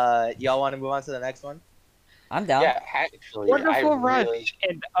 Y'all want to move on to the next one? I'm down. Yeah, actually, Wonderful I really, Rush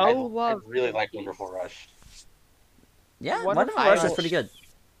and I, Oh I Love. really like Wonderful Rush. Yeah, Wonderful Wonderful Rush is Rush. pretty good.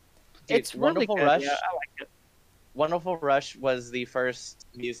 Dude, It's really Wonderful good. Rush. Yeah, I like it. Wonderful Rush was the first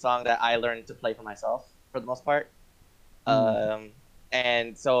Muse song that I learned to play for myself, for the most part.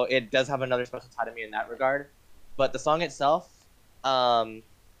 And so it does have another special tie to me in that regard. But the song itself, I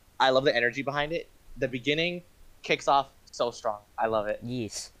love the energy behind it. The beginning kicks off so strong. I love it.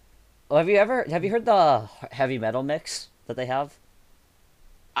 Yes. Well, have you heard the heavy metal mix that they have?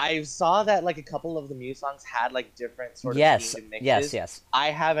 I saw that like a couple of the Muse songs had like different sort of Yes, themed mixes. yes. I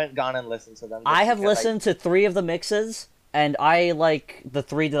haven't gone and listened to them. just I have because listened to 3 of the mixes, and I like the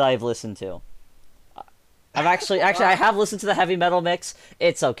 3 that I've listened to. I've actually I have listened to the heavy metal mix.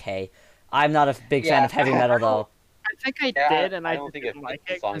 It's okay. I'm not a big fan Yeah. of heavy metal though. I think I Yeah, did, and I I don't think didn't it like fits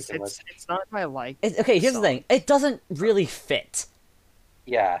the it song because so much. it's not my like. Okay, here's the song. thing. It doesn't really fit.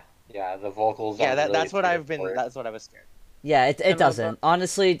 Yeah, the vocals. Yeah, aren't really that's what suited I've been. for it. That's what I was scared. Yeah, it love doesn't.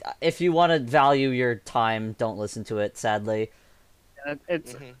 Honestly, if you want to value your time, don't listen to it, sadly.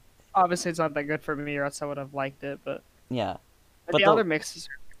 It's Mhm. obviously it's not that good for me, or else I would have liked it. But, Yeah. but But the the- other mixes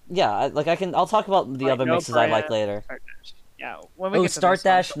are Yeah, I'll talk about the Like, other no mixes I like brand. later. Start Dash. Yeah, when we Oh, get to Start those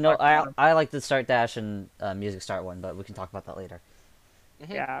songs, Dash. we'll No, talk about them. I like the Start Dash and Music Start one, but we can talk about that later.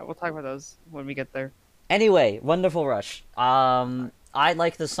 Yeah, we'll talk about those when we get there. Anyway, Wonderful Rush. I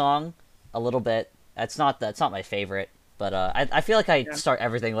like the song a little bit. That's not my favorite, but I feel like I Yeah. start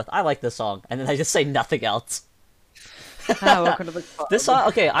everything with I like this song, and then I just say nothing else. Welcome to the club. This song,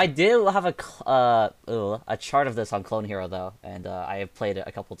 okay, I did have a chart of this on Clone Hero though, and I have played it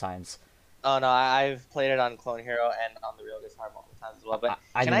a couple times. Oh no, I've played it on Clone Hero and on the real guitar multiple times as well. But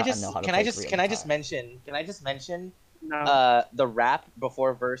I do can I not just know how to can play I just real can I just guitar. mention No. the rap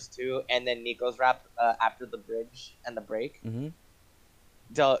before verse 2 and then Nico's rap after the bridge and the break? Mm-hmm.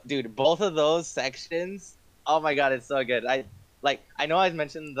 Dude, both of those sections, oh my god, it's so good. I know I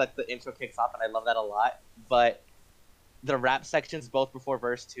mentioned that the intro kicks off and I love that a lot, but the rap sections both before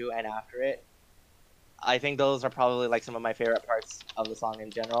verse 2 and after it, I think those are probably like some of my favorite parts of the song in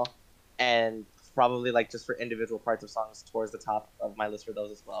general, and probably like just for individual parts of songs towards the top of my list for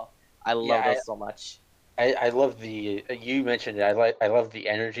those as well. I love Yeah, those so much. I love the you mentioned it. I love the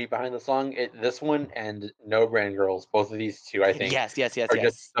energy behind the song. This one and No Brand Girls, both of these two, I think, Yes, yes, yes, are just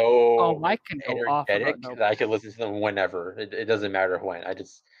yes. Oh, so Mike can go off about energetic no. that I could listen to them whenever. It doesn't matter when.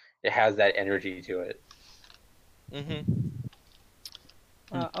 It has that energy to it. Mm-hmm.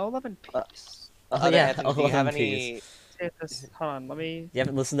 11 Uh, piece. Oh Other yeah, Anthony, do you have 11 piece. any? See if this. Hold on, let me. You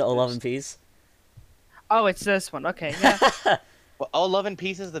haven't listened to 11 piece? Oh, it's this one. Okay, yeah. Well, oh, Love and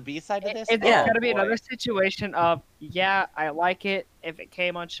Peace is the B side to this. It's Yeah. gonna be boy. another situation of yeah, I like it. If it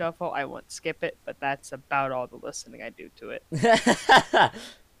came on shuffle, I wouldn't skip it. But that's about all the listening I do to it.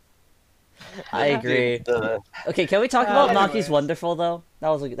 I agree. Dude, the Okay, can we talk about anyways. Naki's Wonderful though?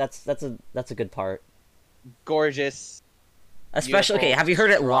 That's a good part. Gorgeous, Especially okay, Beautiful, have you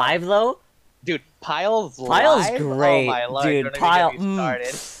heard it strong. live though? dude. Pile's Pile's live? great, Oh my lord, dude. don't even Pile, get me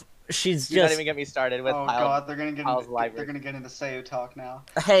started. she's Do not just even get me started with Oh Pile. god, they're gonna Pile's live they're gonna get into Seiyu talk now.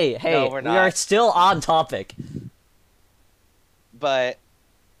 hey, No, we're we are not. still on topic. But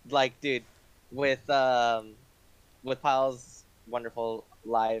like, dude, with Pile's wonderful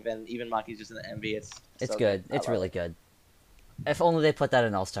live and even Maki's just in the MV, It's so good. I It's love really it. good. If only they put that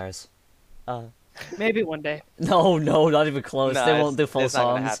in All Stars. Maybe one day. No, not even close. No, they won't do full it's not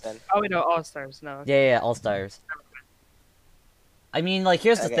gonna songs. happen. Oh, we know All Stars. No. Yeah, All Stars. I mean, like,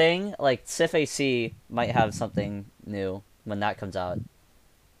 here's the Okay. thing. Like, SIF AC might have something new when that comes out.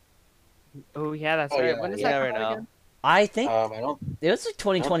 Oh yeah, that's Oh, right. yeah, When is you that never coming know. again? I think I don't. it was like I don't think it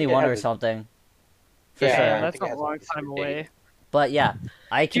 2021 or has a- something. For Yeah, sure. I That's think it a has a long specific time date. away. But yeah,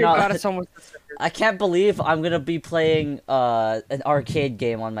 I Dear God, cannot. it's almost December. I can't believe I'm gonna be playing an arcade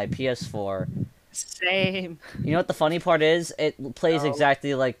game on my PS4. Same. You know what the funny part is? It plays No.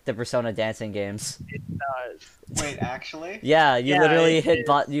 exactly like the Persona dancing games. Wait, actually? Yeah, you Yeah, literally it hit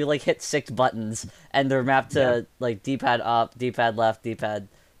you like hit 6 buttons, and they're mapped to like D-pad up, D-pad left, D-pad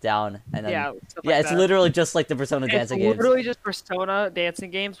down, and then Yeah, stuff yeah, like it's that. literally just like the Persona It's dancing games. literally just Persona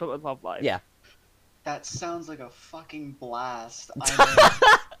dancing games, but with Love Live. Yeah. That sounds like a fucking blast.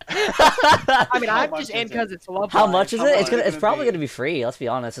 I I mean, How I'm much just in is it? because it's Love How Live. much is How it? much It's is it it's gonna probably be? gonna be free. Let's be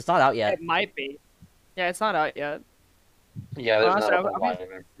honest. It's not out yet. It might be. Yeah, it's not out yet. Yeah, there's Honestly, not a I whole mean- lot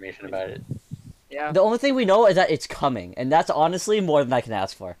of information about it. Yeah, The only thing we know is that it's coming, and that's honestly more than I can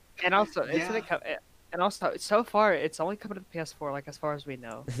ask for. and also it's Yeah. gonna come. And also, so far, it's only coming to the PS4, like as far as we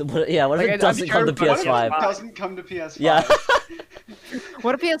know. Yeah, what if Like, it I'm doesn't sure come to it's gonna what if PS5. it PS5? doesn't come to PS5? Yeah.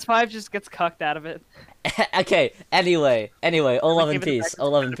 What if PS5 just gets cucked out of it? Okay. Anyway, 11 Like, even the piece, backwards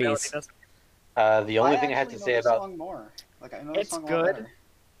 11 compatibility piece. doesn't- The only thing I had to actually say know this about song more. Like, I know this It's song a lot good. better.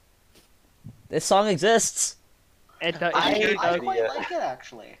 This song exists. It does. I- It sure I does. quite like it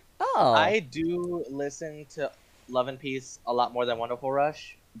actually. Oh. I do listen to Love and Peace a lot more than Wonderful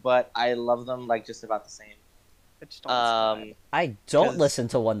Rush, but I love them like just about the same. I just don't listen to it. I don't 'cause- listen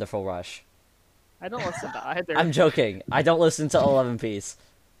to Wonderful Rush. I don't listen to either. I'm joking. I don't listen to 11 piece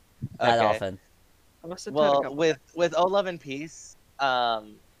that Okay. often. I listened to it a Well, couple with Oh Love and Peace,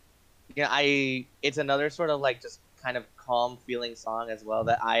 it's another sort of like just kind of calm feeling song as well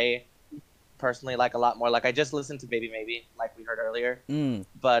that I personally like a lot more. Like I just listened to Baby Maybe, like we heard earlier, Mm.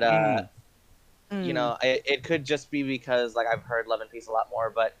 but Mm. you know, it could just be because like I've heard Love and Peace a lot more,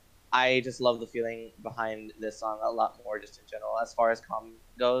 but I just love the feeling behind this song a lot more just in general as far as calm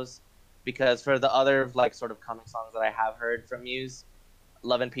goes. Because for the other like sort of calming songs that I have heard from Muse,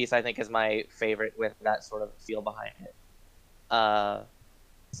 Love and Peace I think is my favorite with that sort of feel behind it.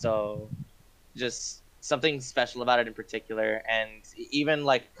 So just something special about it in particular, and even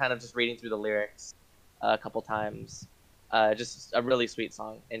like kind of just reading through the lyrics a couple times, just a really sweet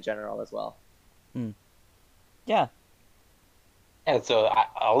song in general as well. Yeah. Yeah, so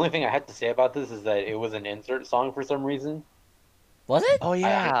the only thing I had to say about this is that it was an insert song for some reason. Was it? Oh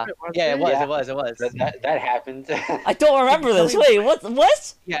yeah, it was yeah, it it? was, Yeah. it was, it was. That happened. I don't remember this. Wait, what?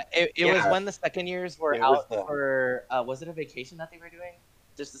 What? Yeah, it was Yeah. when the second years were It was out the- for. Was it a vacation that they were doing?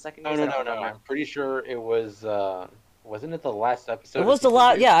 Just the second No, years? no, I no, don't no. remember. I'm pretty sure it was. Wasn't it the last episode? It of was the season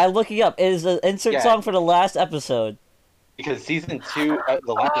last. 2? Yeah, I'm looking up. It is an insert Yeah. song for the last episode. Because season 2,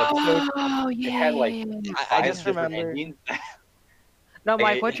 the last episode, Oh it yeah. had like I five just different remember- endings. No,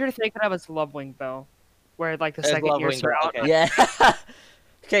 Mike, it- what you're thinking of is Love Wing though, where like the It's second Love years Wing are Bell, out. okay. Yeah.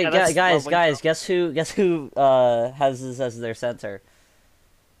 Okay, Yeah, that's guys, lovely. guess who has this as their center?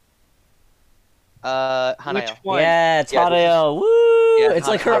 Hanayo. Which one? Yeah, it's Yeah, this is- Hanayo. Woo! Yeah, It's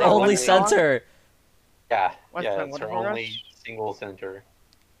like her Hanayo, only one song? center. Yeah, What's yeah, that, it's her Wonderful only Rush? single center.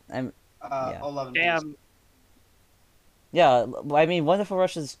 I'm Yeah. 11 Damn. yeah. I mean, Wonderful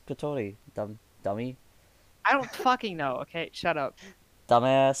Rush is Kotori, dummy. I don't fucking know. Okay, shut up.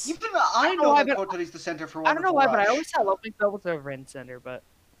 Dumbass. Even I know know why, that but Kotori's the center for I don't know Wonderful why, but I Rush. always thought Lovely Bell was over in center. But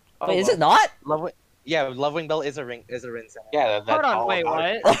Wait, is it not? Yeah, Love Wing Bell is a ring center. Yeah, hold that's on, all wait, about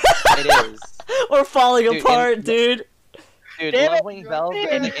what? it. It is. We're falling Dude, apart, dude. Dude, Damn Love it, Wing Bell,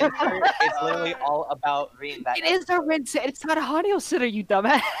 damn the it. insert is literally all about Rin. That It is a Rin center. It's not a Hanyo center, you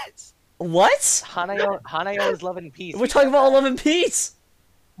dumbass. What? Hanayo is Love and Peace. We're talking about Love and Peace.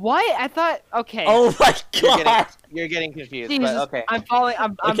 What? I thought. Okay. Oh my You're getting, god. you're getting confused, Jesus, but okay. I'm falling.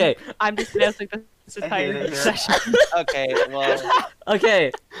 Okay. I'm dismissing this I hate entire it here. session. Okay, well,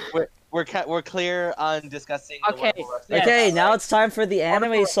 Okay. we're clear on discussing the Okay, Wonderful Rush. yes. Okay, now it's time for the anime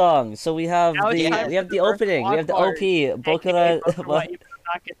Wonderful. song. So we have Now it's time we for have the birth of opening, we have the Awkward, OP, aka Bokura. Bokuwa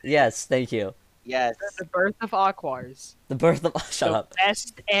Imanaka. Yes, thank you. Yes. The birth of Aquars. The birth of shut the up.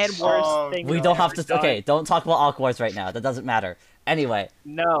 best and worst Oh, thing. We we've don't have ever to. done. Okay, don't talk about Aquars right now. That doesn't matter. Anyway,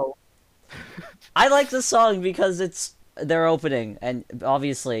 No. I like this song because it's their opening, and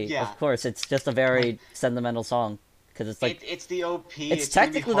obviously, Yeah. of course, it's just a very sentimental song because it's like it's the OP. it's gonna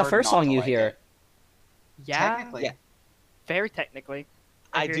be technically the hard first not song to you like hear. it. Yeah. Technically. Yeah. Very technically.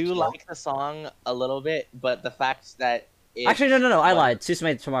 I If do you're- like the song a little bit, but the fact that Actually, no, I What? lied.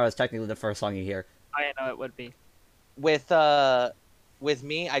 Susume Tomorrow is technically the first song you hear. I know it would be. with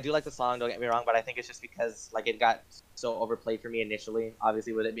me, I do like the song. Don't get me wrong, but I think it's just because like it got so overplayed for me initially.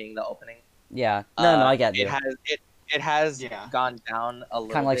 Obviously, with it being the opening. Yeah. No, I get you. It has Yeah. gone down a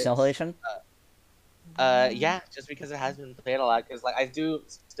little. Kind of like bit. Snow Halation. Yeah, just because it has been played a lot. Because like I do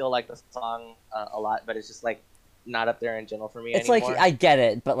still like the song a lot, but it's just like not up there in general for me It's anymore. like I get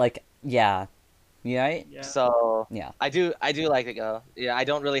it, but like yeah, right? Yeah. So Yeah. I do like it though. Yeah, I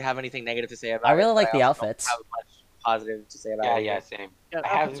don't really have anything negative to say about it. I really but like the also don't outfits. have much positive to say about Yeah, it. yeah, same. Yeah, I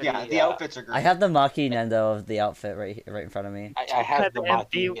have outfits Yeah, the outfits are great. I have the Maki Nendo of the outfit right in front of me. I have the Because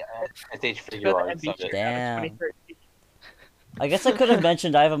Maki MV SH Feel figure the arts MV of it. share out of Damn. 2013. I guess I could have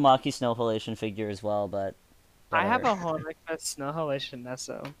mentioned I have a Maki Snow Halation figure as well, but I have a whatever. Honika Snow Halation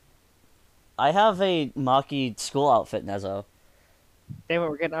Nesso. I have a Maki school outfit Nezo. Damn it,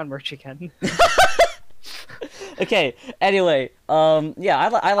 we're getting on merch again. Okay, anyway, yeah,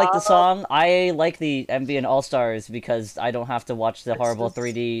 I like the song. I like the MV and All Stars because I don't have to watch the It's horrible just-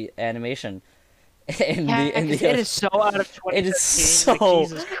 3D animation. Yeah, in 'cause it is so out of 2015. It is so. Like,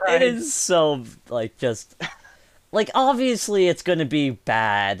 Jesus Christ. It is so like just like obviously it's gonna be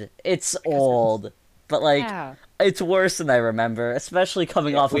bad. It's old, but like Yeah. it's worse than I remember, especially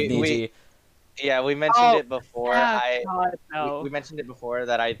coming Yeah, off of we- Niji. Yeah, we mentioned Oh, it before. Yeah, God, no. We mentioned it before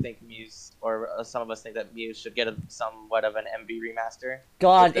that I think Muse, or some of us think that Muse should get somewhat of an MV remaster.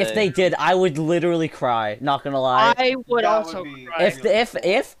 God, with if the- they did, I would literally cry. Not gonna lie. I would That also would be- cry. If really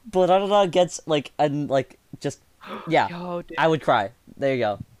if Blarada gets like just yeah, Yo, dude. I would cry. There you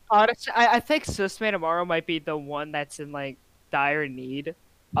go. Honestly, I think Susume Tomorrow might be the one that's in like dire need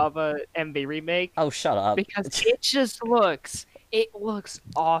of a MV remake Oh, shut up. because it looks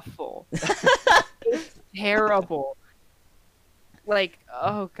awful. It's terrible. Like,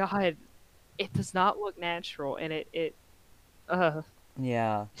 oh god, it does not look natural, and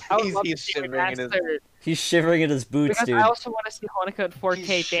Yeah, I would He's- love to he's see shivering in his- remastered, he's shivering in his boots, because dude. I also want to see Honika in 4K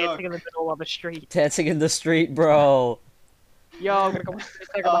He's shook. dancing in the middle of a street. Dancing in the street, bro. Yo, I'm gonna go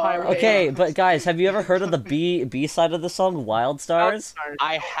take on the highway. Okay, but guys, have you ever heard of the B side of the song, Wild Stars?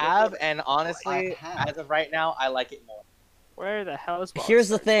 I have, and honestly, I have. as of right now, I like it more. Where the hell is? Here's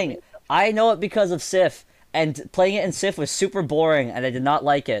the thing. I know it because of Sif, and playing it in Sif was super boring, and I did not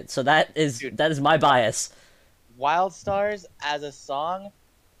like it. So that is Dude. my bias. Wild Stars as a song,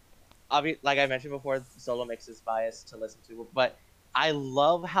 like I mentioned before, solo mix is biased to listen to, but I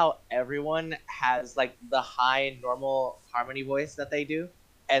love how everyone has like the high normal harmony voice that they do,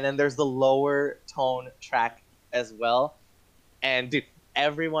 and then there's the lower tone track as well. And dude,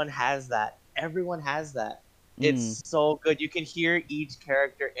 everyone has that. Everyone has that. It's so good. You can hear each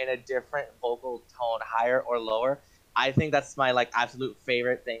character in a different vocal tone, higher or lower. I think that's my like absolute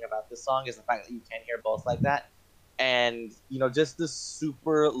favorite thing about this song is the fact that you can hear both like that. And you know, just the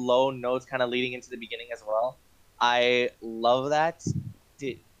super low notes kind of leading into the beginning as well. I love that.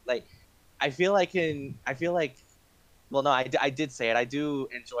 Like, I feel like, well, no, I did say it. I do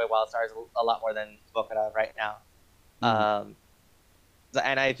enjoy Wild Stars a lot more than Bokura right now.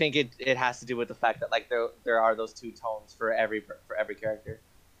 And I think it has to do with the fact that like there are those two tones for every character,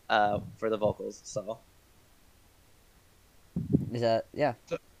 for the vocals. So Is that yeah?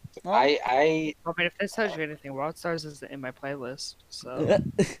 I I mean, if this tells you anything, Wild Stars is in my playlist, so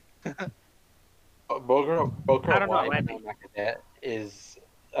Bokura I don't know, Wine Andy. is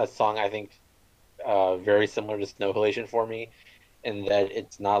a song I think very similar to Snow Halation for me, in that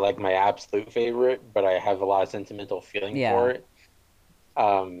it's not like my absolute favorite, but I have a lot of sentimental feeling Yeah. for it.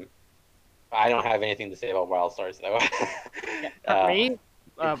 I don't have anything to say about Wild Stars though. For me, it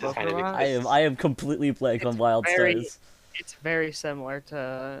just kind of Bokura, exists. I am completely blank on Wild very- Stars. it's very similar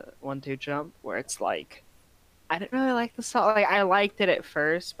to 1-2 Jump, where it's like, I didn't really like the song. Like, I liked it at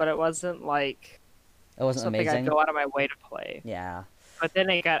first, but it wasn't like It wasn't something amazing. I'd go out of my way to play. Yeah. But then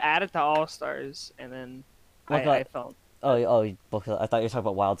it got added to All Stars, and then What I about- felt. Oh, Bokura. I thought you were talking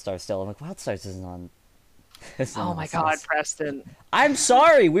about Wild Stars still. I'm like, Wild Stars isn't on. It's Oh not my on god, Stars. Preston! I'm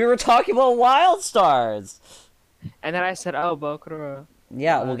sorry. We were talking about Wild Stars. And then I said, "Oh, Bokura."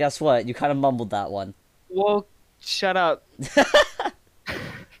 Yeah. Well, guess what? You kind of mumbled that one. Well, shut up.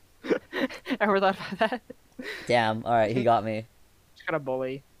 Ever thought about that? Damn. All right. He got me. Just got a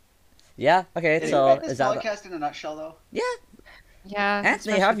bully. Yeah. Okay. Did So you make this is that? podcast in a nutshell, though? Yeah. Yeah.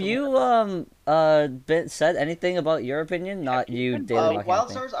 Anthony, especially have the you been said anything about your opinion? Not you, been Daily Rock Wild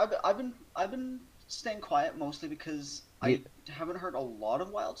Anthony. Stars. I've been staying quiet mostly because I haven't heard a lot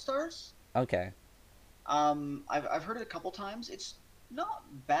of Wild Stars. Okay. I've heard it a couple times. It's not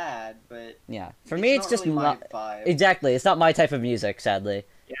bad, but Yeah. For me, it's not just really my not vibe. exactly. It's not my type of music, sadly.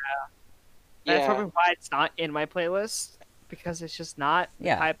 That's Yeah. probably why it's not in my playlist, because it's just not the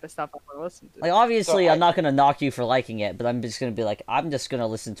Yeah. type of stuff I want to listen to. Like obviously, So I'm not gonna knock you for liking it, but I'm just gonna be like, I'm just gonna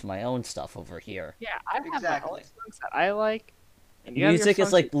listen to my own stuff over here. Yeah, I have my Exactly. own songs that I like. And you have your Music is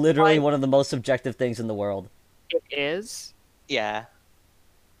songs like that you literally like. one of the most subjective things in the world. It is. Yeah.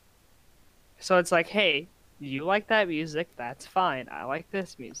 So it's like, hey, you like that music? That's fine. I like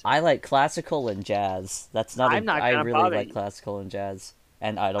this music. I like classical and jazz. That's not. I'm not I gonna really bother like you. classical and jazz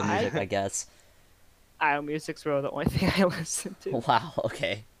and idol music, I guess. Idol music's really the only thing I listen to Wow.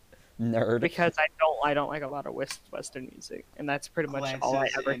 Okay. Nerd. because I don't like a lot of Western music, and that's pretty much all I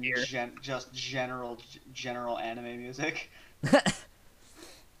Glances ever in hear. just general anime music.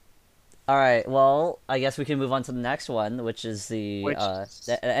 All right. Well, I guess we can move on to the next one, which is the Which is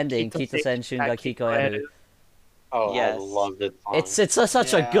the ending. Kita Senshun ga Kiko Eru. Oh, Yes. I love this song. It's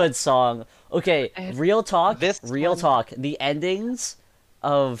such a Yeah. good song. Okay, And real talk. this Real one- talk. The endings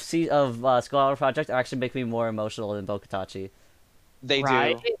of Scholar Project actually make me more emotional than Bokutachi. They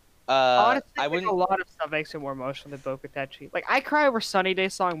Right? do. Honestly, I like, wouldn't. a lot of stuff makes me more emotional than Bokutachi. Like, I cry over Sunny Day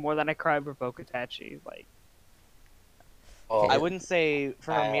song more than I cry over Bokutachi. Like, Oh, I wouldn't say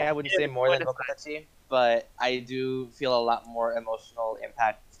for me. I wouldn't say more than Bokutachi, but I do feel a lot more emotional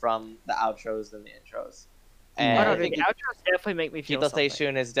impact from the outros than the intros. And I I don't know, think the outros definitely make me feel Kito something.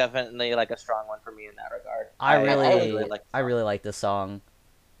 Seishun is definitely like a strong one for me in that regard. I really like. the I song. really like this song.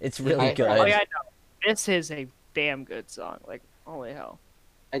 It's really I- good. Oh yeah, no, this is a damn good song. Like, holy hell.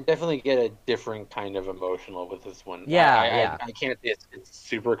 I definitely get a different kind of emotional with this one. Yeah, I yeah. I can't say it's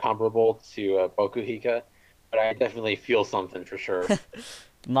super comparable to Bokuhika, but I definitely feel something for sure.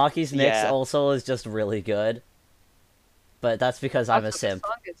 Maki's mix Yeah. also is just really good. But that's because I'm a Also, the simp.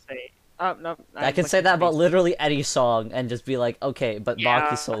 song is no, I can say that about literally any song and just be like, okay, but Yeah.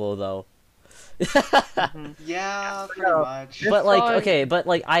 Maki solo though. Mhm. Yeah, pretty know. much. But like, song- okay, but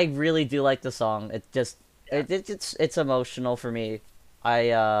like, I really do like the song. It just, it's emotional for me.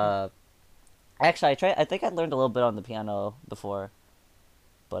 Actually, I think I learned a little bit on the piano before,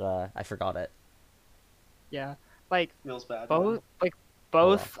 but I forgot it. Yeah, like Feels bad.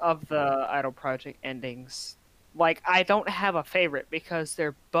 both of the Idol Project endings. Like, I don't have a favorite because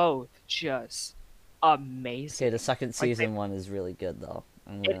they're both just amazing. Okay, the second Like, season one is really good though.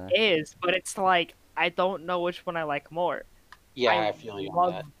 I'm gonna... It is, but it's like I don't know which one I like more. Yeah, I feel you on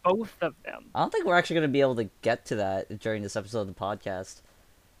love that. both of them. I don't think we're actually gonna be able to get to that during this episode of the podcast.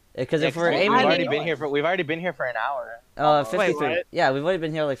 Because if Yeah, we're 'cause aiming, we've already to- been here for an hour. 53. what? Yeah, we've already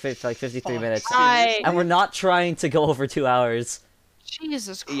been here like 53 Fuck. minutes, I- and we're not trying to go over 2 hours.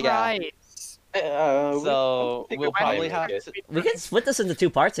 Jesus Yeah. Christ! So think we'll we might probably make have it. to. We can split this into 2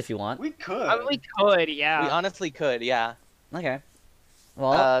 parts if you want. We could. I mean, we could, yeah. We honestly could, yeah. Okay.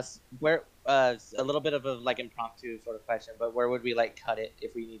 Well, Where a little bit of a like impromptu sort of question, but where would we like cut it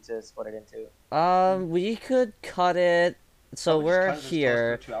if we need to split it into? we could cut it. So Probably just we're cut it as close to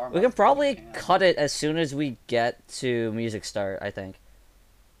here. a 2 hour We mark can as probably we can. cut it as soon as we get to music start. I think,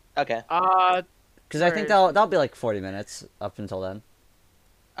 Okay. because I think that'll be like 40 minutes up until then.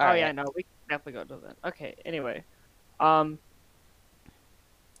 Oh Alright. yeah, no, we can definitely go to that. Okay, anyway, the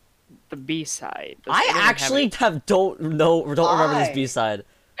B side. I actually don't remember this I- B side.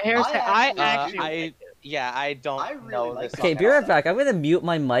 Here's I the, I actually- actually I- like it. Yeah, I don't I really know like this. Okay, song be at right all. back. I'm gonna mute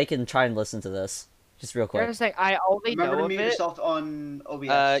my mic and try and listen to this, just real quick. Here's the thing, I only Remember know to of mute it. yourself on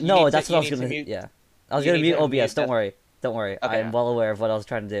OBS. You No, need to- that's you what I was need to gonna. mute- Yeah, I was you gonna need mute to OBS. mute Don't that- worry. Don't worry. Okay. I'm well aware of what I was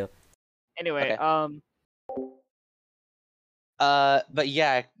trying to do. Anyway, Okay. But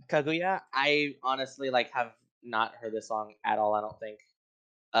yeah, Kaguya, I honestly like have not heard this song at all. I don't think.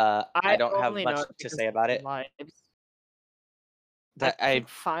 I I don't have only know much it to because say about of it. the lives. I That I think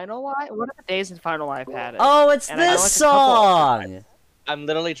Final Life. What are the days in Final Life had it? Oh, it's And I know this like a couple other song. I'm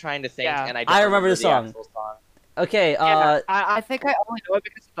literally trying to think, Yeah. and I I don't remember the the song. actual song. Okay, Yeah, I think I only know it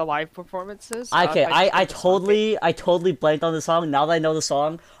because of the live performances. okay, I just know the song I totally blanked on the song. Now that I know the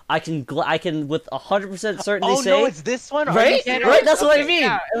song, I can with 100% certainty Oh say, no, it's this one. Are you right, serious? right. That's what I Okay. mean.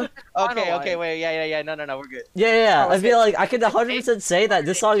 Yeah, it was Final Okay, Life. wait, yeah. No, we're good. Yeah. Oh, I feel like I it- can 100% say that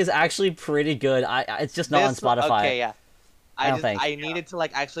this song is actually pretty good. It's just not on This Spotify. Okay, yeah. I don't think. I needed to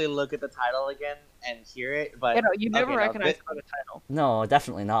like actually look at the title again and hear it, but You know, you never okay, no, recognize it by the title. No,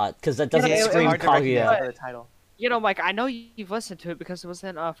 definitely not, because that Yeah, doesn't it- scream hard to recognize Kaguya. by the title. You know, Mike, I know you've listened to it because it was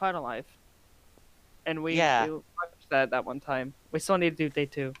in Final Life, and we watched that one time. We still need to do day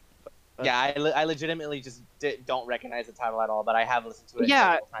 2. Yeah, I legitimately just don't recognize the title at all, but I have listened to it.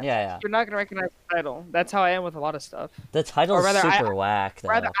 Yeah. several times. Yeah. You're not gonna recognize the title. That's how I am with a lot of stuff. The title's Or rather, super whack, though.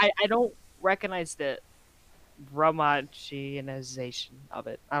 Rather, I don't recognize the Romagianization of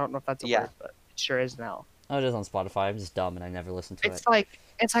it. I don't know if that's a Yeah. word, but it sure is now. Oh, it is on Spotify. I'm just dumb and I never listened to It's it. like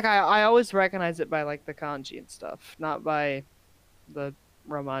I always recognize it by like the kanji and stuff, not by the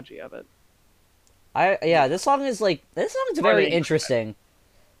Romaji of it. This song is very interesting.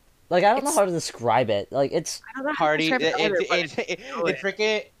 Like, I don't know how to describe it. Like, it's I don't know how to Party. describe it either, but It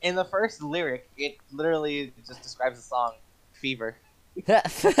freaking in the first lyric, it literally just describes the song "Fever."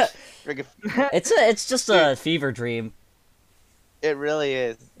 Freaking, it's just a fever dream. it really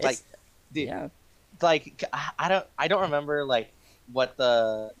is. Like, It's- dude, Yeah. like I don't remember like what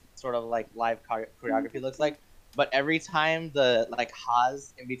the sort of like live choreography looks like, but every time the like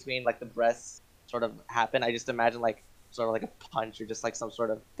ha's in between like the breaths sort of happen, I just imagine like sort of like a punch or just like some sort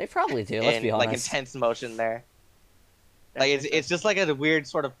of They probably do. Let's be honest. like intense motion there. Like it's just like a weird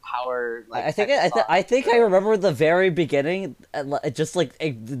sort of power. Like I think type song. I think I remember the very beginning, just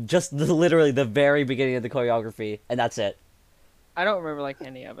literally the very beginning of the choreography, and that's it. I don't remember like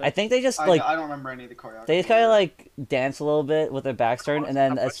any of it. I think they just I don't remember any of the choreography. they kind of like dance a little bit with their backs turned, and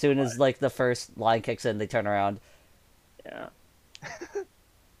then as soon as like the first line kicks in, they turn around. Yeah.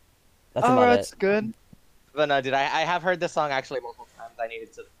 That's about it. good. But no, dude, I have heard this song actually multiple times. I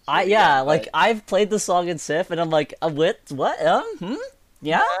needed to. Like I've played the song in SIF, and I'm like, what?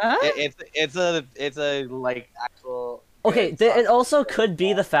 Yeah. It's a like actual. Okay, good song. it also could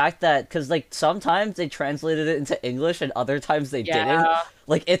be the fact that, because, like, sometimes they translated it into English and other times they didn't. Yeah.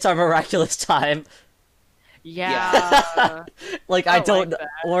 Like, It's Our Miraculous Time. Yeah. Like, I I don't don't, like that.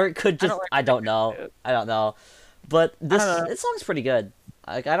 or it could just, I don't know. it. I don't know. But this don't know. this song's pretty good.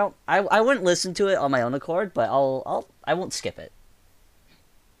 Like, I wouldn't listen to it on my own accord, but I won't skip it.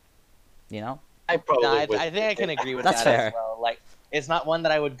 You know? I probably No, would. I think I can agree with That's that fair. as well. Like, it's not one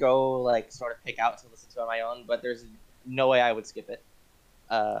that I would go like sort of pick out to listen to on my own, but there's no way I would skip it.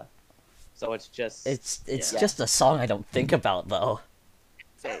 So it's just It's Yeah. just a song I don't think about, though.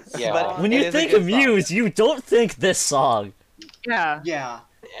 Yeah. But When it you is a think good of song. Muse, you don't think this song. Yeah. Yeah.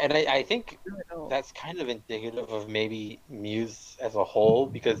 And I think That that's kind of indicative of maybe Muse as a whole,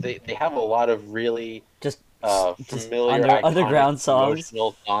 because they have a lot of really Just familiar underground iconic, songs.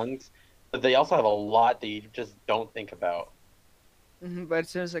 emotional songs, but they also have a lot that you just don't think about. But as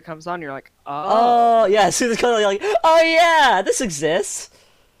soon as it comes on, you're like, Oh, yeah, as soon as it's kind of like, oh yeah, this exists.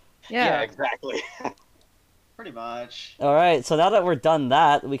 yeah. Exactly. Pretty much. Alright, so now that we're done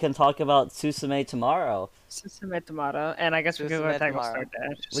that, we can talk about Susume tomorrow. Susume Tomata, and I guess we can go Susume ahead and tackle Tomorrow. Start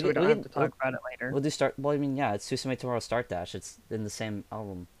Dash, so We we can- don't we have can- to talk about it later. We'll do start, well, I mean, yeah, it's Susume Tomorrow Start Dash. It's in the same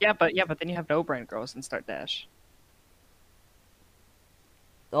album. Yeah, but then you have No Brain Girls and Start Dash.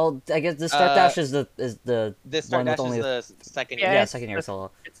 Well, I guess the Start Dash is the this one Start with Dash only is the second Yeah, year. yeah, it's second year the-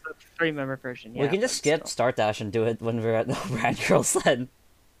 solo. It's the 3-member version. Yeah, we can just but skip still. Start Dash and do it when we're at the Brand Girls then.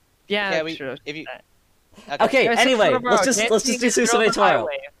 Yeah, Yeah, we, sure. if you. Okay, Guys, anyway, tomorrow, let's just do Dancing Girl Susume on the tomorrow.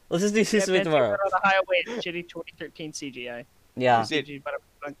 Highway. Let's just do Yeah, Susume Dancing tomorrow. Girl on the Highway, shitty 2013 CGI. Yeah. Dude. CG,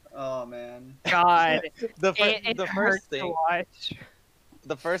 but Oh man. God, The, fir- it the hurts first thing, to watch.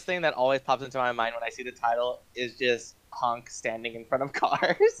 the first thing that always pops into my mind when I see the title is just Honk standing in front of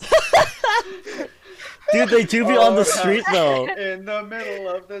cars. Dude, they do be on the street though. In the middle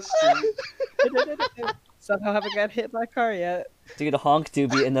of the street. Somehow haven't got hit by a car yet. Dude, Honk do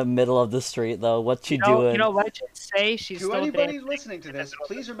be in the middle of the street though. What you No, doing? you know, legends say she's To still anybody dancing. listening to this,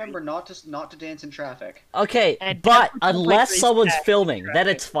 please remember not to dance in traffic. Okay, And but definitely don't play unless Grease someone's Tag. filming, then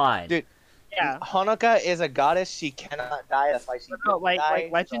it's fine. Dude. Yeah. Honoka is a goddess. She cannot die. That's why she No, didn't like die.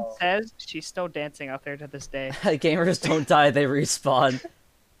 Legend so- says, she's still dancing out there to this day. Gamers don't die, they respawn.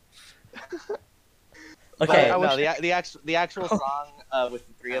 Okay. I no, wish the actual song with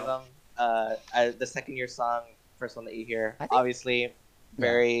the three of them, the second year song, first one that you hear, I think- obviously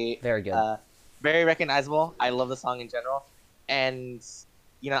very Very good. very recognizable. I love the song in general, and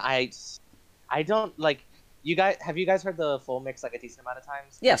I don't like. You guys, have you guys heard the full mix like a decent amount of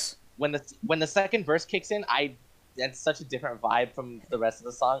times? Yes. When the second verse kicks in, it's such a different vibe from the rest of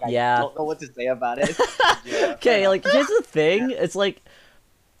the song. I Yeah. don't know what to say about it. Yeah. Okay, like here's the thing. It's like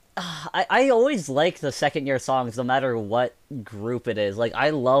I always like the second year songs no matter what group it is. Like I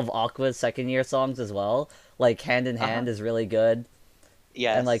love Aqua's second year songs as well. Like Hand in Hand is really good.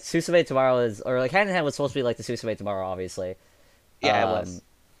 Yes. And like Susume Tomorrow is or like Hand in Hand was supposed to be like the Susume Tomorrow obviously. Yeah, it was.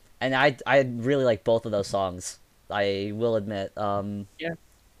 And I really like both of those songs. I will admit. Yeah.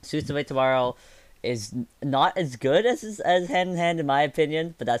 Susume Tomorrow is not as good as Hand in Hand in my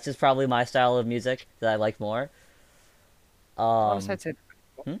opinion, but that's just probably my style of music that I like more. honestly, I'd say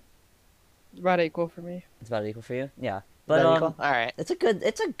hmm? it's about equal for me. It's about equal for you, yeah. Is But that equal? All right. it's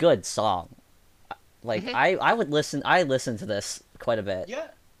a good song. Like I would listen. I listen to this quite a bit. Yeah.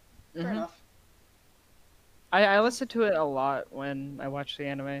 Fair Mhm. enough. I listen to it a lot when I watch the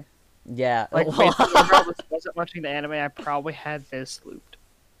anime. Yeah. Like, whenever I wasn't watching the anime, I probably had this looped.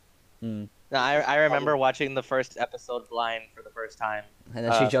 Mm. No, I remember watching the first episode blind for the first time. And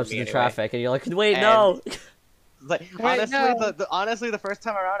then she for jumps me into anyway. traffic, and you're like, "Wait, And- no!" Like Wait, honestly, no. honestly, the first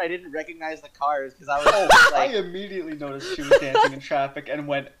time around, I didn't recognize the cars because I was Oh, I like, immediately noticed she was dancing in traffic and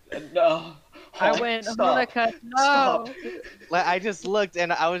went, no. I Oh, went, stop. Honoka, no! Stop. like I just looked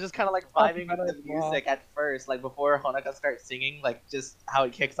and I was just kind of like Talking vibing about with the it, wow. music at first, like before Honoka starts singing, like just how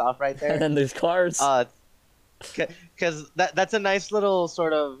it kicks off right And there. then there's cars. Because that's a nice little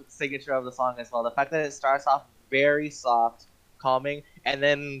sort of signature of the song as well. The fact that it starts off very soft, calming, and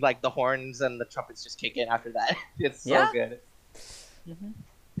then like the horns and the trumpets just kick in after that. It's so Yeah. good.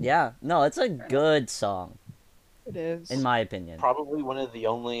 Yeah. No, it's a good song It is. in my opinion. Probably one of the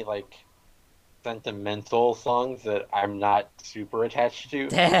only like sentimental songs that I'm not super attached to.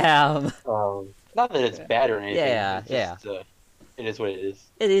 Damn. Not that it's bad or anything. Yeah, it's just, it is what it is.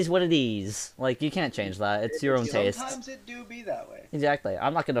 It is what it is. Like you can't change that. It's your own taste. Sometimes it do be that way. Exactly.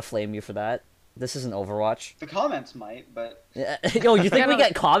 I'm not gonna flame you for that. This isn't Overwatch. The comments might, but Yo, you think Yeah, we no,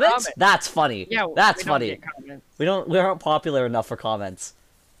 get comments? comments. That's funny. Yeah, That's we don't funny. get comments. We don't. We aren't popular enough for comments.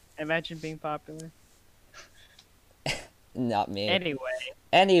 Imagine being popular. Not me. Anyway.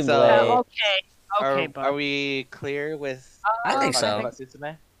 Anyway. So- Okay, are bud. we clear with? I think talking so. about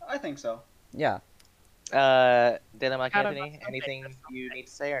Suzume? I think so. Yeah. Dylan Mike Kind of Anthony, a- anything you need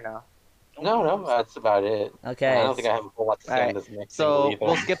to say or no? No, that's about it. Okay. I don't think I have a whole lot to say on Alright, this next So single either.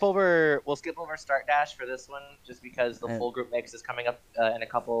 we'll skip over Start Dash for this one, just because the And- full group mix is coming up in a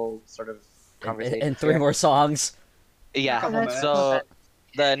couple sort of conversations. And three here. more songs. Yeah. Couple minutes. So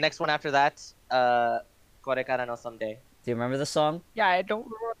the next one after that, Korekara no Someday. Do you remember the song? Yeah, I don't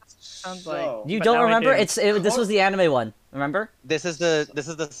remember what this sounds like. So, You But don't now I remember? do. This was the anime one. Remember? This is the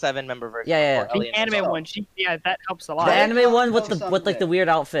 7-member version. Yeah, yeah, before yeah. Ellie The and anime So- one, yeah, that helps a lot. The Why? anime one with Oh, the with like the someday. weird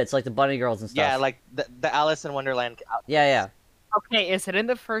outfits, like the bunny girls and stuff. Yeah, like the Alice in Wonderland. Yeah, yeah. Okay, is it in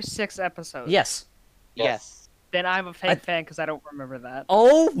the first 6 episodes? Yes. Yes. Then I'm a fake fan because I don't remember that.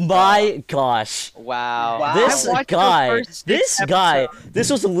 Oh my gosh. Wow. Wow. This I watched the guy. first 6 This guy. episodes. This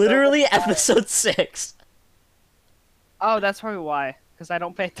was literally episode 6. Oh, that's probably why. Because I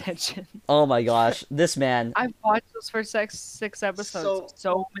don't pay attention. Oh my gosh. This man. I've watched those first 6 episodes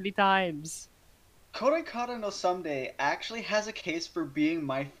so many times. Korekara no Someday actually has a case for being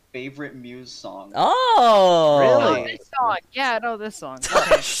my favorite Muse song. Oh. Really? Oh, this song. Yeah, no, this song.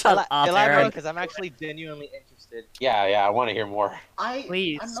 Okay. Shut up, Elaborate, Aaron. because I'm actually genuinely interested. Yeah, I want to hear more.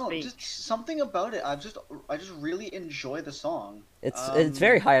 Please, I don't know, speak. just something about it. I just really enjoy the song. It's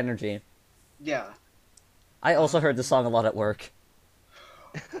very high energy. Yeah. I also heard the song a lot at work.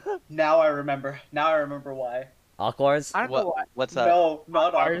 Now I remember. Now I remember why. Aquars? I don't know why. What's up? No,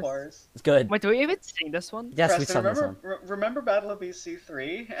 not Aquars. Aquars. It's good. Wait, do we even sing this one? Yes, we Preston, sung this remember one. remember Battle of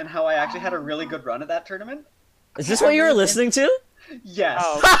BC3 and how I actually had a really good run at that tournament? Is this what you were listening to? Yes.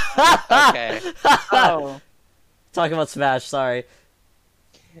 Oh. Okay. Oh. Talking about Smash, sorry.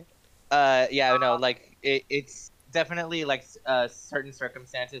 Yeah, no, like it's definitely like certain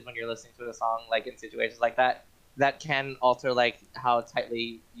circumstances when you're listening to a song, like in situations like that, that can alter like how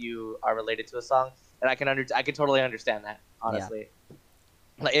tightly you are related to a song, and I can totally understand that, honestly.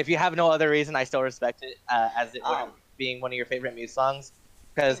 Like if you have no other reason, I still respect it as it would being one of your favorite Muse songs,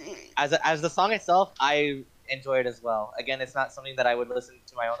 because as the song itself, I enjoy it as well. Again, it's not something that I would listen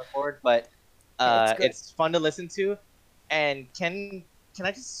to my own accord, but Yeah, it's good. it's fun to listen to. And can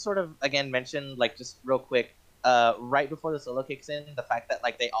I just sort of again mention, like, just real quick, right before the solo kicks in, the fact that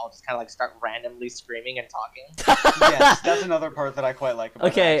like they all just kind of like start randomly screaming and talking. Yes, that's another part that I quite like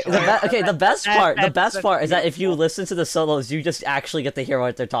about Okay, it, actually. the best part, that's is that if you beautiful. listen to the solos, you just actually get to hear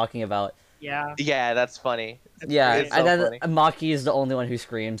what they're talking about. Yeah. Yeah, that's funny. Yeah, It's and so then funny. Maki is the only one who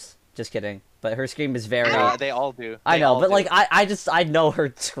screams. Just kidding, but her scream is very. They all do. I They know, all but do. like I know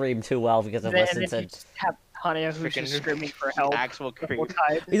her scream too well because I've And listened then to. you just have Tanya who's just screaming for help Actual the whole creep.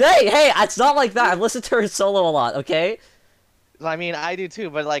 time. Hey, it's not like that. I've listened to her solo a lot. Okay, I mean, I do too,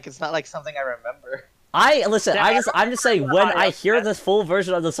 but like it's not like something I remember. listen. Yeah, I'm just saying when I hear yeah. the full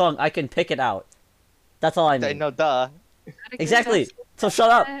version of the song, I can pick it out. That's all I mean. No, duh. Exactly. So shut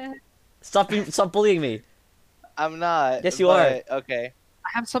up. Stop bullying me. I'm not. Yes, you but, Okay. I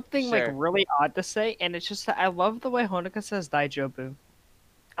have something like Sure. really odd to say, and it's just that I love the way Honoka says Daijobu.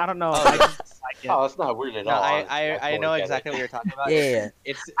 I don't know. Oh, I yeah. just like it. Oh, it's not weird at No, all. I honestly. I totally know get exactly it. what you're talking about. Yeah.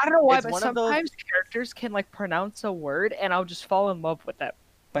 It's I don't know why, it's but one of those- sometimes characters can like pronounce a word, and I'll just fall in love with that.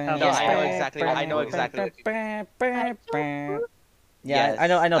 No, I know exactly. I know exactly what you Yeah, Yes, I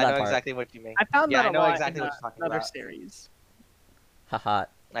know that I know part. exactly what you mean. I found Yeah, that I a know lot exactly in what you're talking another about. series. Haha.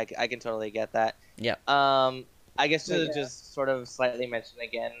 Like I can totally get that. Yep. I guess to just sort of slightly mention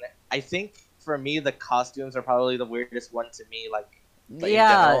again, I think for me the costumes are probably the weirdest one to me. Like in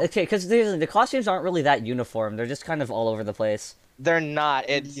Yeah, general. okay, because the costumes aren't really that uniform. They're just kind of all over the place. They're not.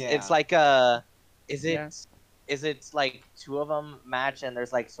 It's Yeah. it's like is it Yeah. is it like two of them match and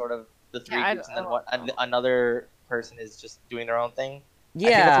there's like sort of the three Yeah, groups and then I don't know. another person is just doing their own thing. Yeah,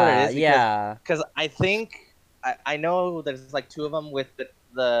 think that's what it is, because- yeah. Because I think I know there's like two of them with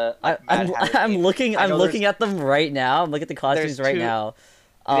the I, like, Mad Hatter I'm theme. looking I know at them right now. I'm looking at the costumes right two- now.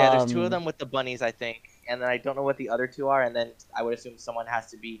 Yeah, there's two of Um, them with the bunnies, I think, and then I don't know what the other two are, and then I would assume someone has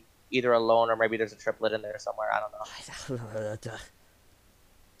to be either alone or maybe there's a triplet in there somewhere. I don't know.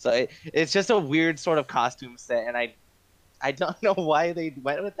 So it's just a weird sort of costume set, and I don't know why they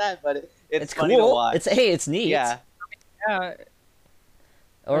went with that, but it's It's funny to cool. watch. It's neat. Yeah, Yeah,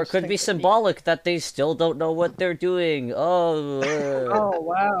 Or I it just could think be it's neat. symbolic that they still don't know what they're doing. Oh. Oh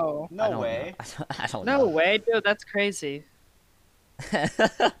wow. I No don't way. know. I don't No know. way, dude. That's crazy.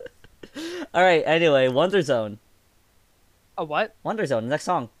 All right. Anyway, Wonder Zone. A what? Wonder Zone. Next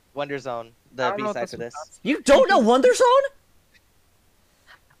song. Wonder Zone, I the don't know B what side this for this. was. You don't know Wonder Zone?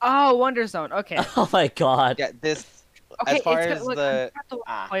 Oh, Wonder Zone. Okay. Oh my god. Yeah, this Okay. as far it's as look, the I have to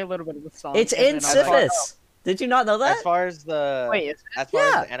Ah. play a little bit of the song. It's and in then I'll let you Syphis. Did you not know that? as far as the know. Wait, is it as far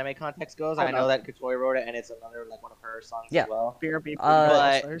Yeah. as the anime context goes, Hold I know up. that Katori wrote it, and it's another like one of her songs Yeah. as well. BRB? But-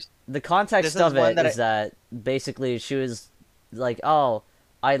 Wrestlers? The context This is of one it that is that basically she was like, "Oh,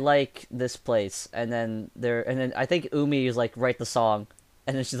 I like this place," and then I think Umi is like, "Write the song,"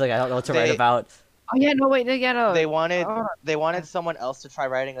 and then she's like, "I don't know what to write They- about." Oh yeah, no wait, no, yeah, no. They wanted Oh, they wanted someone else to try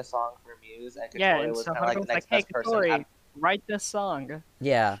writing a song for Muse, and Katori yeah, and was so kind of like the was next hey, best person. Katori, write this song.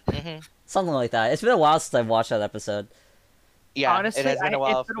 Yeah, Mhm. something like that. It's been a while since I've watched that episode. Yeah, Honestly, it has been a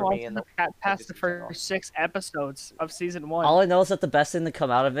while it's been for a while me. since And I've passed just the in general. first 6 episodes of season 1. All I know is that the best thing to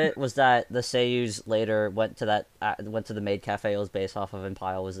come out of it was that the Seiyus later went to the maid cafe it was based off of, and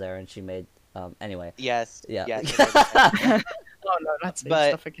Pyle was there, and she made. Anyway. yes, Yeah. yes, it is. Oh no, not saying But-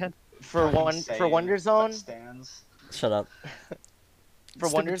 stuff again. for Wonder Zone, Stands. Shut up. for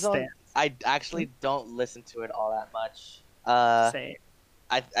Stupid Wonder Zone, stand. I actually don't listen to it all that much. Same.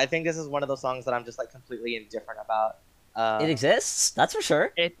 I think this is one of those songs that I'm just like completely indifferent about. It exists. That's for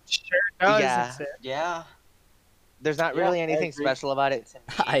sure. It sure does Yeah. exist. Yeah. There's not Yeah, really I anything agree. special about it to me.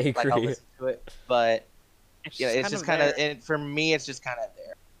 I Like, I'll agree. listen to it, but It's you know, it's just kind of there. for me. It's just kind of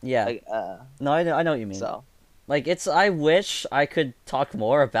there. Yeah. Like, No, I know what you mean. so Like I wish I could talk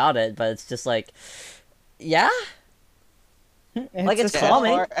more about it, but it's just like, yeah. Like, it's just- Yeah,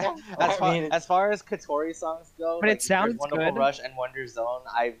 calming. I mean- as far as Katori songs go, But like, it sounds there's Wonderful good. Rush and Wonder Zone.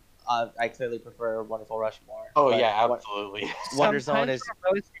 I clearly prefer Wonderful Rush more. Oh but yeah, Won- absolutely. Wonder Zone Sometimes is when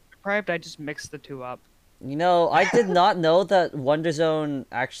I'm really sleep deprived, I just mix the two up. You know, I did not know that Wonder Zone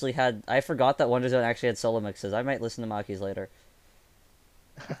actually had. I forgot that Wonder Zone actually had solo mixes. I might listen to Maki's later.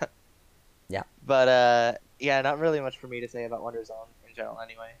 But yeah, not really much for me to say about Wonder Zone in general.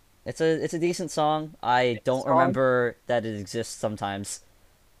 Anyway, It's a decent song. I don't song. remember that it exists sometimes.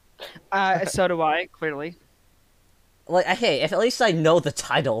 So do I, clearly. Like, hey, if at least I know the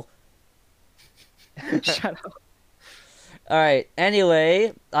title. Shut up. All right.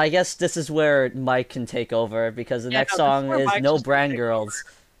 Anyway, I guess this is where Mike can take over because the Yeah, next no, this is song where is Mike No just Brand take Girls.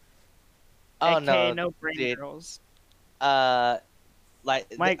 oh AKA no, Brain dude. Girls. Like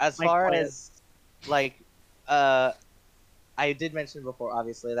Mike- as Mike, far play it. as like I did mention before,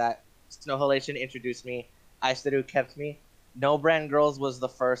 obviously that Snow Halation introduced me. Aisteru kept me. No Brand Girls was the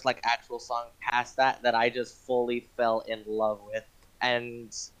first like actual song past that I just fully fell in love with,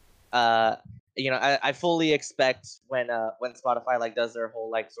 and I fully expect when Spotify like does their whole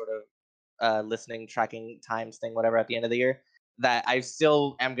like sort of listening tracking times thing whatever at the end of the year, that I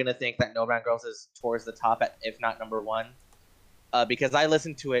still am gonna think that No Brand Girls is towards the top at if not number one, because I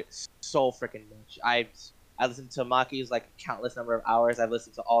listened to it so freaking much. I listened to Maki's like countless number of hours. I've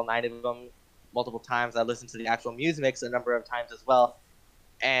listened to all 9 of them multiple times. I listened to the actual music mix a number of times as well,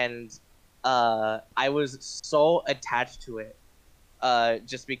 and I was so attached to it,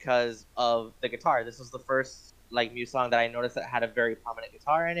 just because of the guitar. This was the first like Muse song that I noticed that had a very prominent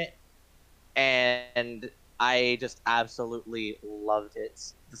guitar in it, and I just absolutely loved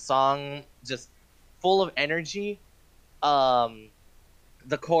it. The song just full of energy.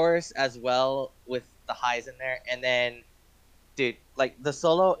 The chorus as well with the highs in there, and then dude, like the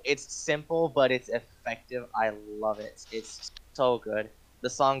solo, it's simple but it's effective. I love it. It's so good. The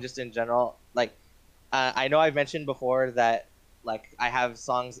song just in general, like I know I've mentioned before that like I have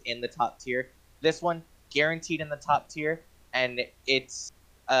songs in the top tier. This one guaranteed in the top tier, and it's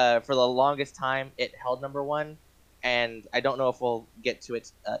for the longest time it held number one. And I don't know if we'll get to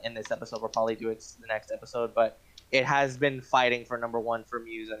it in this episode. We'll probably do it the next episode, but it has been fighting for number one for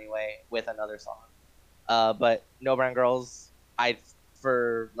Muse anyway with another song. But No Brand Girls,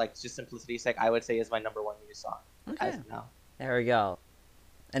 for like just simplicity's sake, I would say is my number one Muse song as of now. There we go.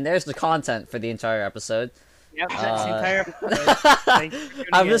 And there's the content for the entire episode. Yep, that's the entire episode. Thank you for tuning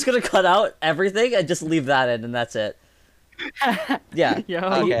I'm in. just gonna cut out everything and just leave that in, and that's it. Yeah. Yo.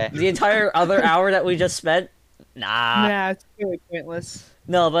 Okay. The entire other hour that we just spent, nah. Nah, it's really pointless.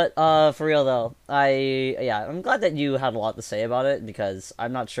 No, but for real though, I'm glad that you had a lot to say about it, because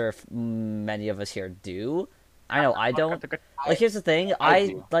I'm not sure if many of us here do. I know I don't. Like, here's the thing, I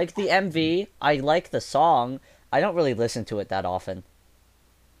do. like the MV, I like the song, I don't really listen to it that often.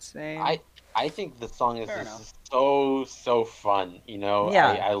 Same. I think the song is Fair just so fun. You know,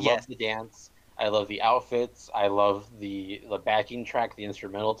 Yeah. I love Yes. the dance. I love the outfits. I love the backing track, the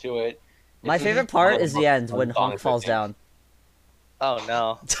instrumental to it. My It's just favorite one part of the is the most end fun when songs, Honk I falls think. down. Oh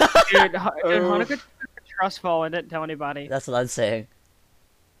no. Dude, Hanukkah took a trust fall and didn't tell anybody. That's what I'm saying.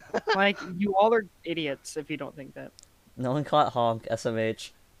 Like, you all are idiots if you don't think that. No one caught Honk,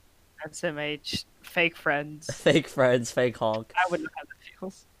 SMH. SMH, fake friends. Fake friends, fake Honk. I wouldn't know how that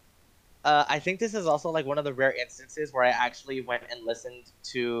feels. I think this is also like one of the rare instances where I actually went and listened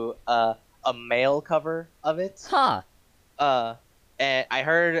to a male cover of it. Huh. And I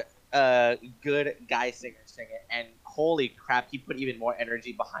heard a good guy singer sing it, and holy crap, he put even more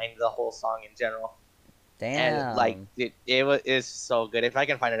energy behind the whole song in general. Damn. And like is so good. If I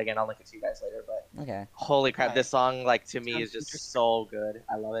can find it again, I'll link it to you guys later. But Okay. holy crap, Right. this song like to me Sounds is just interesting. so good.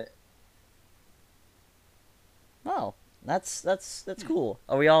 I love it. Oh, that's cool.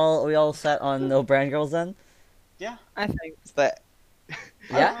 Are we all set on No Brand Girls then? Yeah. I think. It's that.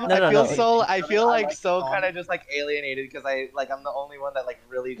 Yeah? I No, no, I feel no. so. I feel I like like so the song. kind of just like alienated because I'm the only one that like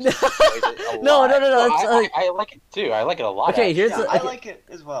really just enjoys it a No, lot. no, no, no. It's, I like it too. I like it a lot. Okay, actually. here's Yeah, the I okay, like it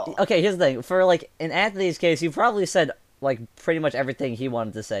as well. okay, here's the thing. For like in Anthony's case, you probably said like pretty much everything he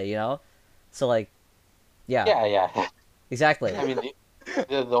wanted to say, you know? So like yeah, Yeah. exactly. I mean,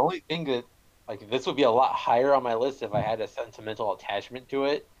 the only thing that like this would be a lot higher on my list if I had a sentimental attachment to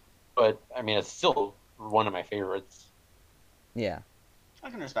it, but I mean, it's still one of my favorites. Yeah. I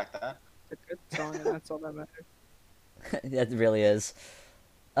can respect that. It's a good song, and that's all that matters. That really is.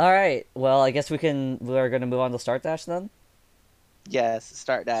 All right. Well, I guess we're going to move on to Start Dash then. Yes,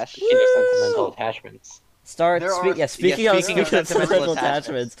 start dash. Speaking of sentimental attachments, Speaking There are- of speaking of of sentimental sentimental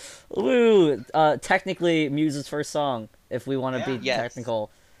attachments. Woo! Technically Muse's first song, if we want to Yeah. be Yes. technical.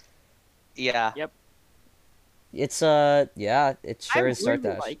 Yeah. It's it sure is Start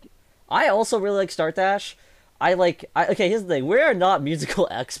really Dash. like it. I also really like Start Dash. Okay, here's the thing. We are not musical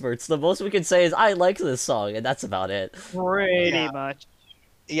experts. The most we can say is I like this song, and that's about it. Pretty Yeah. much.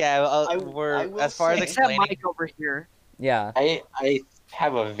 Yeah. I We're will as far as say- Except explaining. Mike over here. Yeah. I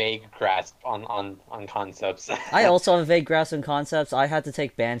have a vague grasp on concepts. I also have a vague grasp on concepts. I had to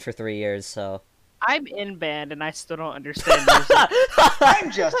take band for 3 years, so. I'm in band, and I still don't understand music.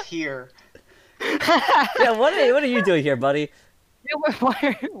 I'm just here. Yeah, what are you doing here, buddy? Yeah,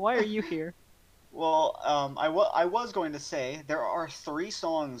 why are you here? Well, I was going to say there are 3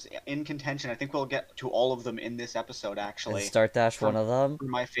 songs in contention. I think we'll get to all of them in this episode. Actually, Is Start Dash one of them? for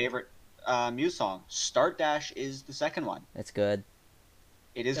my favorite Muse song, "Start Dash" is the second one. It's good.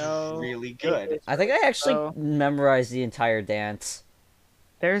 It is No, really good. I think I actually Oh. memorized the entire dance.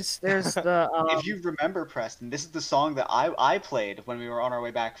 There's the If you remember, Preston, this is the song that I played when we were on our way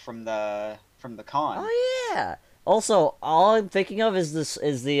back from the con. Oh yeah. Also, all I'm thinking of is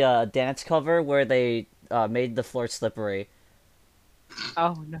the dance cover where they made the floor slippery.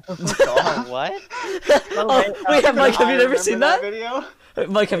 Oh no. Oh, what? Oh, wait, Mike, have you never remember seen that? video?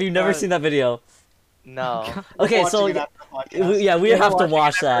 Mike, have you never seen that video? No. Okay, Watching so it after the podcast. yeah, we Yeah, have to watching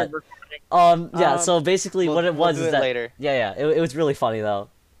watch it after that. recording. Yeah, so basically what it we'll was do is it that later. yeah, it was really funny though.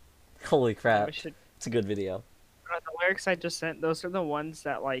 Holy crap. We should. It's a good video. The lyrics I just sent, those are the ones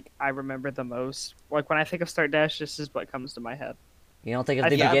that like I remember the most. Like when I think of Start Dash, this is what comes to my head. You don't think of I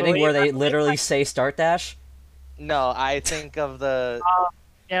the think- beginning where I they believe- literally say start dash? No, I think of the.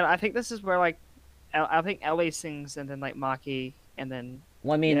 Yeah, I think this is where like, I think Ellie sings and then like Maki and then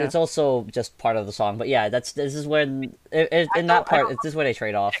Well, I mean, Yeah. it's also just part of the song, but yeah, this is when in that part, this is where they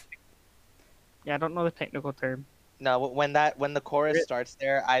trade off. yeah, I don't know the technical term. No, when the chorus starts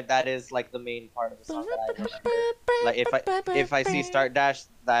there, that is like the main part of the song that I remember. Like if I see Start Dash,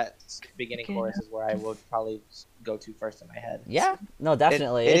 that beginning chorus is where I would probably go to first in my head. Yeah, no,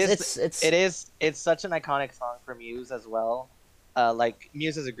 definitely. It's such an iconic song for Muse as well. Like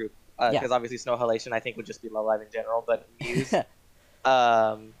Muse as a group, because Yeah. obviously Snow Halation I think would just be Love Live in general, but Muse,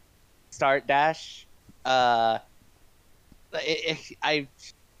 Start Dash,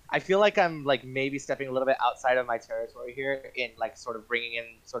 I feel like I'm like maybe stepping a little bit outside of my territory here in like sort of bringing in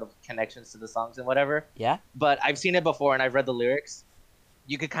sort of connections to the songs and whatever. Yeah. But I've seen it before and I've read the lyrics.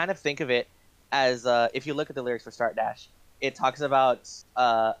 You could kind of think of it as if you look at the lyrics for Start Dash, it talks about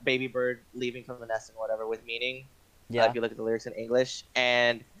baby bird leaving from the nest and whatever with meaning. Yeah. If you look at the lyrics in English,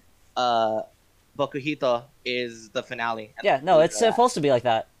 and Bokuhito is the finale. and Yeah, the no, conclusion it's of that. supposed to be like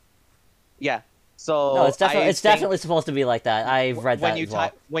that. Yeah. So No, it's definitely I it's think definitely supposed to be like that. I've read when that you as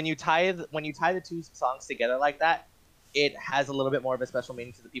well. when you tie the two songs together like that, it has a little bit more of a special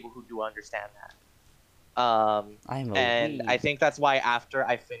meaning to the people who do understand that. I'm a And weeb. I think that's why after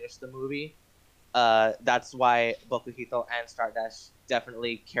I finished the movie, that's why Bokuhito and Start Dash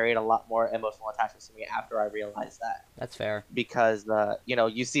definitely carried a lot more emotional attachments to me after I realized that. That's fair. Because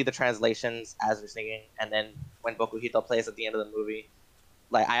you see the translations as they're singing, and then when Bokuhito plays at the end of the movie,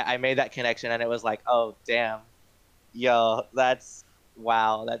 like I made that connection, and it was like, oh damn, yo, that's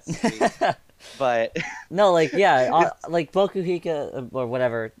sweet. But No, like yeah, like Bokuhika or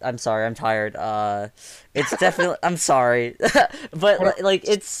whatever. I'm sorry, I'm tired. It's definitely. I'm sorry, but like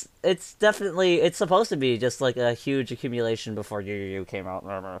it's definitely it's supposed to be just like a huge accumulation before Yu Yu Yu came out.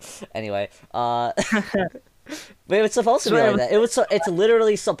 Anyway, but it's supposed to be like that. It's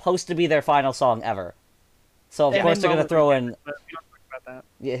literally supposed to be their final song ever. So of Yeah, course I they're gonna know, throw in. But we don't talk about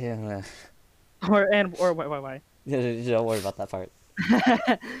Yeah, that. Or why? don't worry about that part.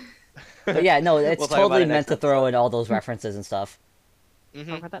 But yeah, no, it's We'll talk about totally it meant next to throw in all those references and stuff. Talk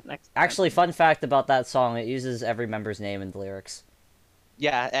mhm. about that next. Actually, fun fact about that song, it uses every member's name in the lyrics.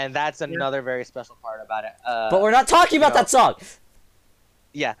 Yeah, and that's another very special part about it. But we're not talking about that song!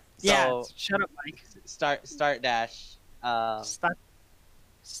 Yeah. Yeah, So shut up, Mike. start dash.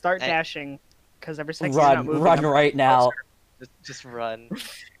 Start and- dashing, because every second you're not Run, moving, run I'm right getting now. closer. Just run.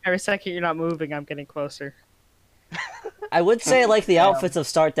 Every second you're not moving, I'm getting closer. I would say I like the outfits of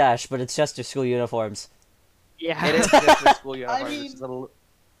Start Dash, but it's just their school uniforms. Yeah, It is just the school uniform. mean- It's a little...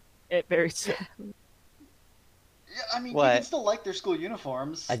 it very sad. Yeah, I mean, you What? can still like their school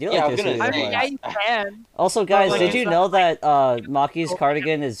uniforms. I do Yeah, I like was their school gonna say- I mean, uniforms. yeah, you can. Also, guys, like, did it's you not know that Maki's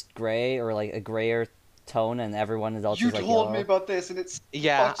cardigan is gray, or like a grayer tone, and everyone else You is like told yellow? me about this, and it's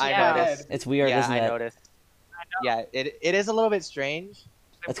Yeah, fucks I with my noticed. head. It's weird, Yeah, isn't I it? noticed. Yeah, it is a little bit strange.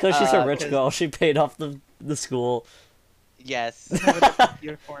 It's because she's a rich 'cause- girl. She paid off the school. Yes.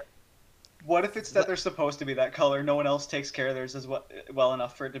 Uniform. What if it's that they're supposed to be that color? No one else takes care of theirs as well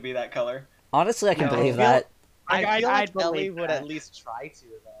enough for it to be that color. Honestly, I can No. believe I feel- that. I feel like I'd believe Ellie would that. at least try to,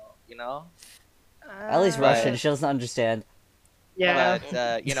 though. You know. Ellie's Right. Russian. She doesn't understand. Yeah,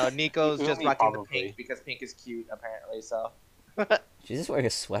 But Nico's just Really, rocking the probably. pink because pink is cute, apparently. So She's just wearing a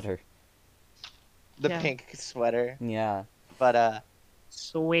sweater. the Yeah. pink sweater. Yeah. But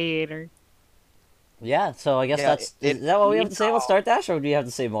sweater. Yeah, so I guess Yeah, that's... is that what we have to say about No. Start Dash, or do we have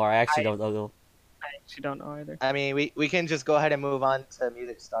to say more? I actually don't know. I actually don't know either. I mean, we can just go ahead and move on to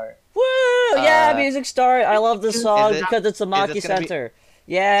music start. Woo! Yeah, Uh, Music Start! I love this song it- because it's a is Maki this gonna be- Center. Is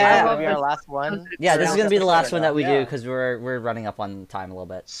Yeah! that love gonna be our this- last one? Yeah, this is gonna be the last one that we do Yeah. because we're running up on time a little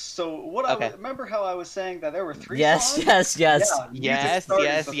bit. So what Okay. remember how I was saying that there were three Yes, songs? yes, yes. Yeah, Music Yes, Start is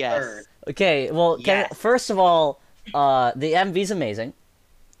yes, the yes. third. Okay, well, Yes. first of all, the MV's amazing.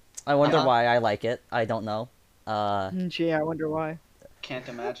 I wonder Uh-huh. why I like it. I don't know. Gee, I wonder why. Can't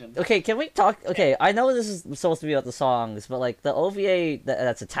imagine. Okay, can we talk? Okay, I know this is supposed to be about the songs, but like the OVA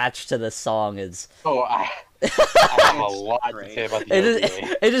that's attached to this song is Oh, I have a lot to Great. say about the it is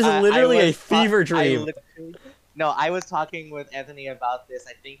OVA. it is I literally a was- fever I dream. literally- No, I was talking with Anthony about this,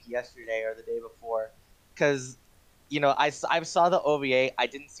 I think yesterday or the day before, because, I saw the OVA, I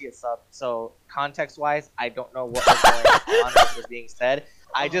didn't see it sub, so context-wise, I don't know what was going on, what was being said.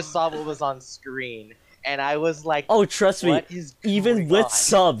 I just saw what was on screen, and I was like, Oh, trust me, what is even going with on?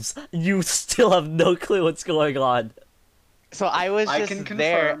 subs, you still have no clue what's going on. So I was I just can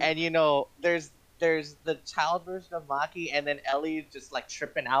there, confirm. and there's the child version of Maki, and then Ellie just like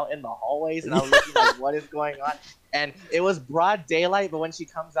tripping out in the hallways, and I was looking like, what is going on? And it was broad daylight, but when she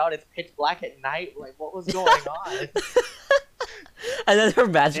comes out, it's pitch black at night. Like, what was going on? And then her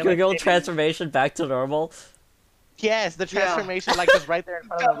magical like, girl maybe- transformation back to normal. Yes, the Yeah. transformation, like just right there in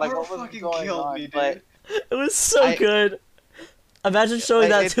front of them. Like, That what was fucking going killed on? me, dude. But It was so I- good. Imagine showing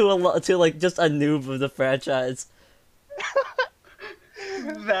like, that to like just a noob of the franchise.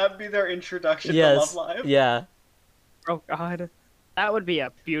 That'd be their introduction to Yes. Love Live. Yeah. Oh God, that would be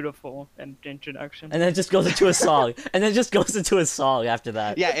a beautiful introduction. And then it just goes into a song. And then it just goes into a song after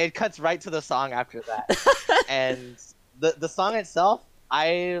that. yeah, it cuts right to the song after that. And the song itself,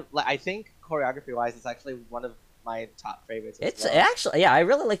 I think choreography wise, it's actually one of my top favorites. It's well. actually, yeah, I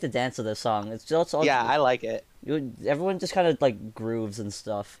really like the dance of this song. It's just all, Yeah, I like it. everyone just kind of like grooves and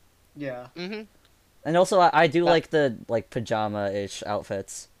stuff. Yeah. Mm-hmm. And also, I do like the like pajama-ish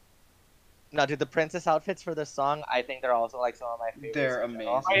outfits. No, dude, the princess outfits for this song, I think they're also like some of my favorites. They're in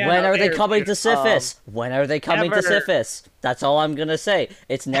general. amazing. Yeah, When no, are they they're coming to beautiful. Siphus? When are they coming to never. Siphus? That's all I'm gonna say.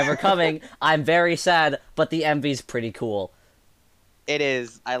 It's never coming. I'm very sad, but the MV's pretty cool. It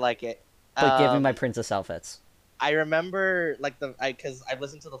is. I like it. But give me my princess outfits. I remember like because I've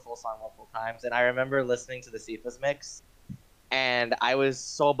listened to the full song multiple times, and I remember listening to the Cephas mix, and I was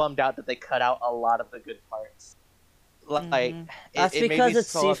so bummed out that they cut out a lot of the good parts. Like That's it made because me it's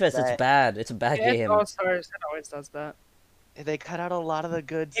so Cephas. It's upset. bad. It's a bad Yeah, game. All Stars, it always does that. They cut out a lot of the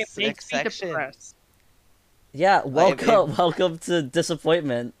good It sick makes me sections. depressed. Yeah, Like, welcome to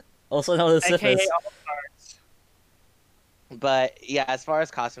disappointment. Also known as AKA Siphus. All Stars. But yeah, as far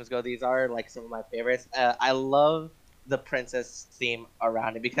as costumes go, these are like some of my favorites. I love the princess theme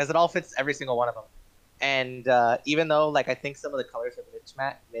around it because it all fits every single one of them. And even though like I think some of the colors are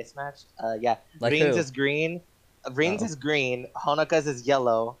mismatched, yeah, Like Rin's who? is green, Rin's Oh. is green, Honoka's is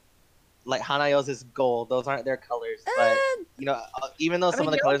yellow, like Hanayo's is gold. Those aren't their colors, but even though some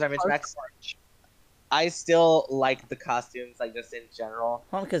of the colors are mismatched, I still like the costumes like just in general.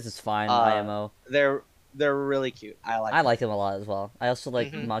 Honka's is fine. Uh, IMO. They're really cute. I like. I like them a lot as well. I also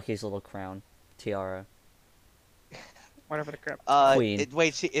like Mhm. Maki's little crown, tiara. Whatever the crap. Queen.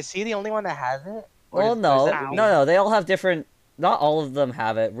 Wait, is she the only one that has it? Or Well, is no, that Umi? no. They all have different. Not all of them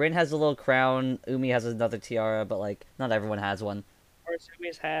have it. Rin has a little crown. Umi has another tiara, but like not everyone has one. Where's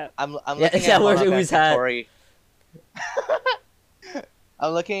Sumi's hat? I'm Yeah, looking yeah, at where's Honoka and Umi's hat? Katori.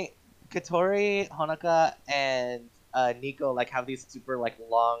 I'm looking Katori, Honoka, and Nico like have these super like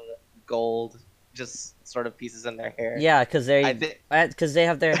long gold just sort of pieces in their hair. Yeah, because I they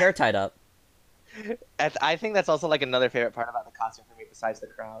have their hair tied up. I think that's also like another favorite part about the costume for me besides the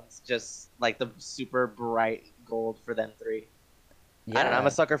crowns, just like the super bright gold for them three. Yeah. I don't know, I'm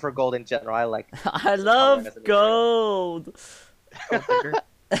a sucker for gold in general. I like. I color love as a gold. Gold digger.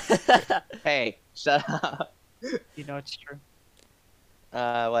 Hey, shut up. You know it's true.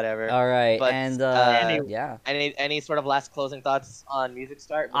 Whatever. All right, But, and Anyway. yeah, Any sort of last closing thoughts on music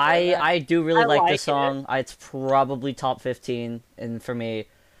start? before I that? I do really I like like this song. It's probably top 15, and for me,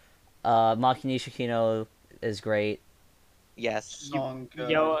 Maki Nishikino is great. Yes. Song good.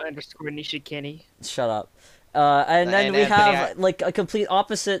 Yo underscore Nishikini. Shut up. And then And we Anthony, have like a complete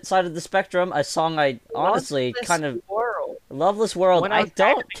opposite side of the spectrum. A song I honestly Loveless kind of World. Loveless World. When I I was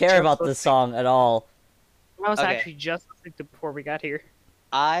don't actually care just about this listening- song at all. I was Okay. actually just listening to before we got here.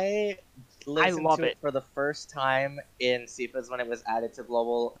 I listened love to it it. for the first time in Cephas when it was added to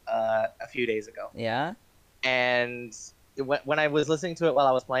Global a few days ago. Yeah. And when I was listening to it while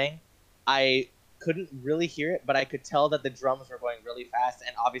I was playing, I couldn't really hear it, but I could tell that the drums were going really fast,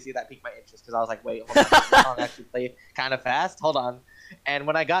 and obviously that piqued my interest because I was like, wait, hold on, does this song actually play kind of fast? Hold on. And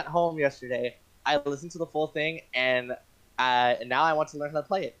when I got home yesterday, I listened to the full thing, and now I want to learn how to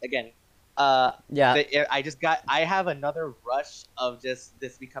play it again. Yeah. I have another rush of just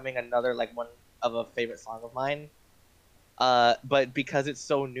this becoming another like one of a favorite song of mine. But because it's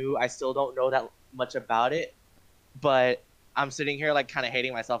so new, I still don't know that much about it. But I'm sitting here like kind of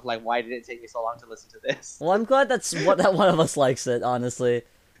hating myself. Like, why did it take me so long to listen to this? Well, I'm glad that one of us likes it. Honestly.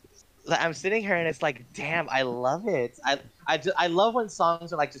 Like, I'm sitting here and it's like, damn, I love it. I love when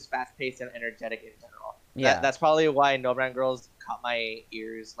songs are like just fast paced and energetic in general. Yeah. That's probably why No Brand Girls caught my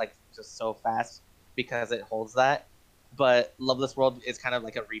ears like just so fast because it holds that. But Loveless World is kind of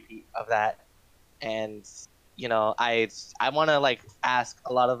like a repeat of that, and you know, I want to like ask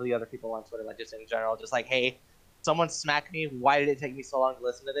a lot of the other people on Twitter, like just in general, just like, hey, someone smacked me. Why did it take me so long to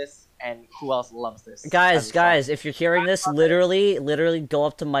listen to this? And who else loves this? Guys, if you're hearing this, literally go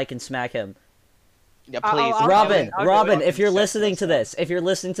up to Mike and smack him. Yeah, please. Robin, if you're listening to this,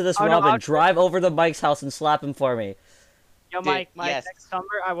 Robin, drive over to Mike's house and slap him for me. Yo, Dude, Mike, yes. next summer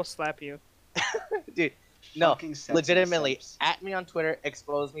I will slap you. Dude, no, Fucking sense legitimately, sense. at me on Twitter,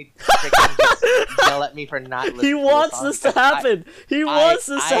 expose me, freaking just yell at me for not listening. He wants to the this song, to happen. He wants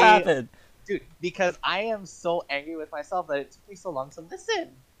this to happen. Dude, because I am so angry with myself that it took me so long to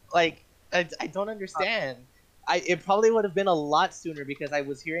listen. Like, I don't understand. It probably would have been a lot sooner because I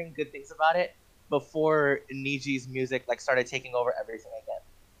was hearing good things about it before Niji's music like started taking over everything again.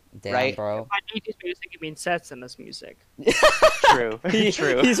 Damn, right? bro. By Niji's music, you mean sets in this music. True.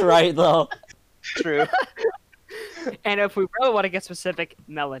 True. He's right though. True. And if we really want to get specific,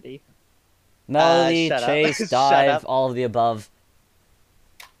 melody. Melody, shut up. chase, Shut dive, up. all of the above.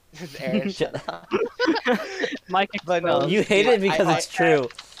 Aaron, shut up. Mike, But no, You hate it because it's true.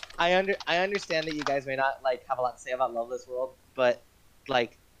 I understand that you guys may not like have a lot to say about Loveless World, but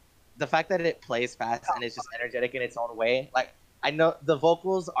like the fact that it plays fast and is just energetic in its own way, like I know the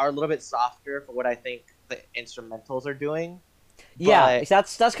vocals are a little bit softer for what I think the instrumentals are doing. Yeah, but-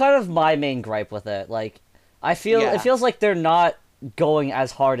 that's kind of my main gripe with it. Like, I feel Yeah. it feels like they're not going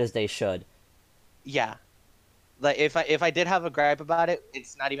as hard as they should. Yeah, like if I did have a gripe about it,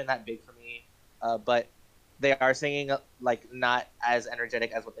 it's not even that big for me. But they are singing like not as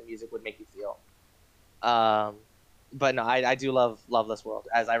energetic as what the music would make you feel. But no, I do love Loveless World,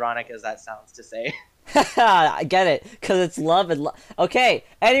 as ironic as that sounds to say. I get it, because it's love and Okay,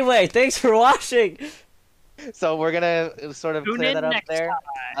 anyway, thanks for watching! So we're gonna sort of Tune clear in that up next there.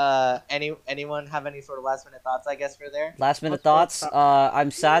 Anyone have any sort of last minute thoughts? I guess for there. Last minute What's thoughts,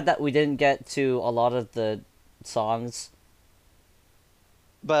 I'm sad that we didn't get to a lot of the songs.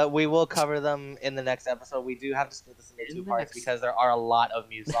 But we will cover them in the next episode. We do have to split this into In two the parts next- because there are a lot of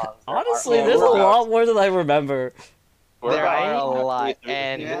Muse songs. There Honestly, are there's a lot. lot more than I remember. There are a about lot, halfway through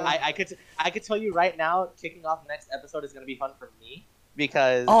and the Yeah. I could tell you right now, kicking off next episode is gonna be fun for me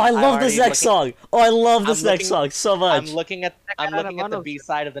because Oh, I I'm love this already next song! Oh, I love this I'm next looking- song so much! I'm looking at out of the mono.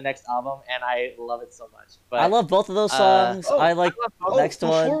 B-side of the next album, and I love it so much. But I love both of those songs. oh, I like Oh, next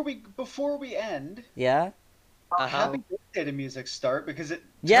one. before we end, Yeah? Uh-huh. happy birthday to Music Start because it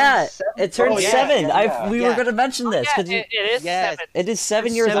Yeah, turned 7. it turned Oh, yeah, 7. yeah. We were gonna mention this Yeah, because it is Yes. 7. it is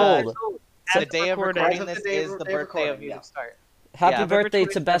 7 years Seven old. the As day of recorded. recording As of this the day is of the recording, birthday of yeah. Music Start. Happy Yeah. birthday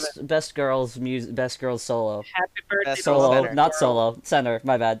to November best girls best girls solo. Happy birthday That's to Solo, center. not solo. Center,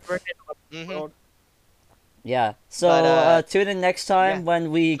 my bad. Birthday to Mhm. World. Yeah. So But, tune in next time yeah.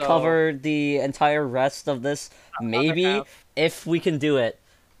 when we So- cover the entire rest of this. Maybe half. if we can do it.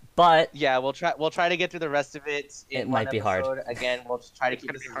 But Yeah, we'll try to get through the rest of it. In It one might be hard. episode. Again, we'll try to It's keep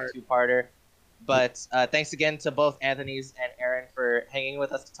gonna this be as a hard. two-parter. But thanks again to both Anthony's and Aaron for hanging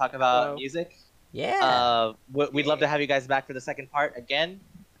with us to talk about Hello. music. yeah. We'd love to have you guys back for the second part again.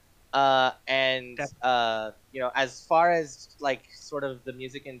 And you know, as far as like sort of the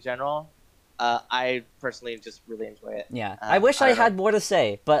music in general, I personally just really enjoy it. Yeah. I wish I I don't know. had more to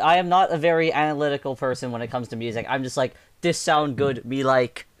say, but I am not a very analytical person when it comes to music. I'm just like, this sound good, me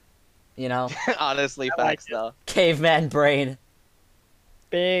like, you know, Honestly, I like facts it. though. caveman brain.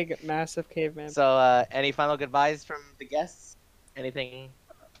 Big, massive caveman. So, any final goodbyes from the guests? Anything?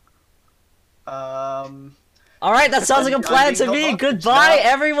 All right, that sounds like a I'm plan to being me. held hostage Goodbye, now.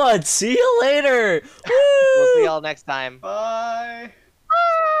 everyone. See you later. We'll see Woo! y'all next time. Bye.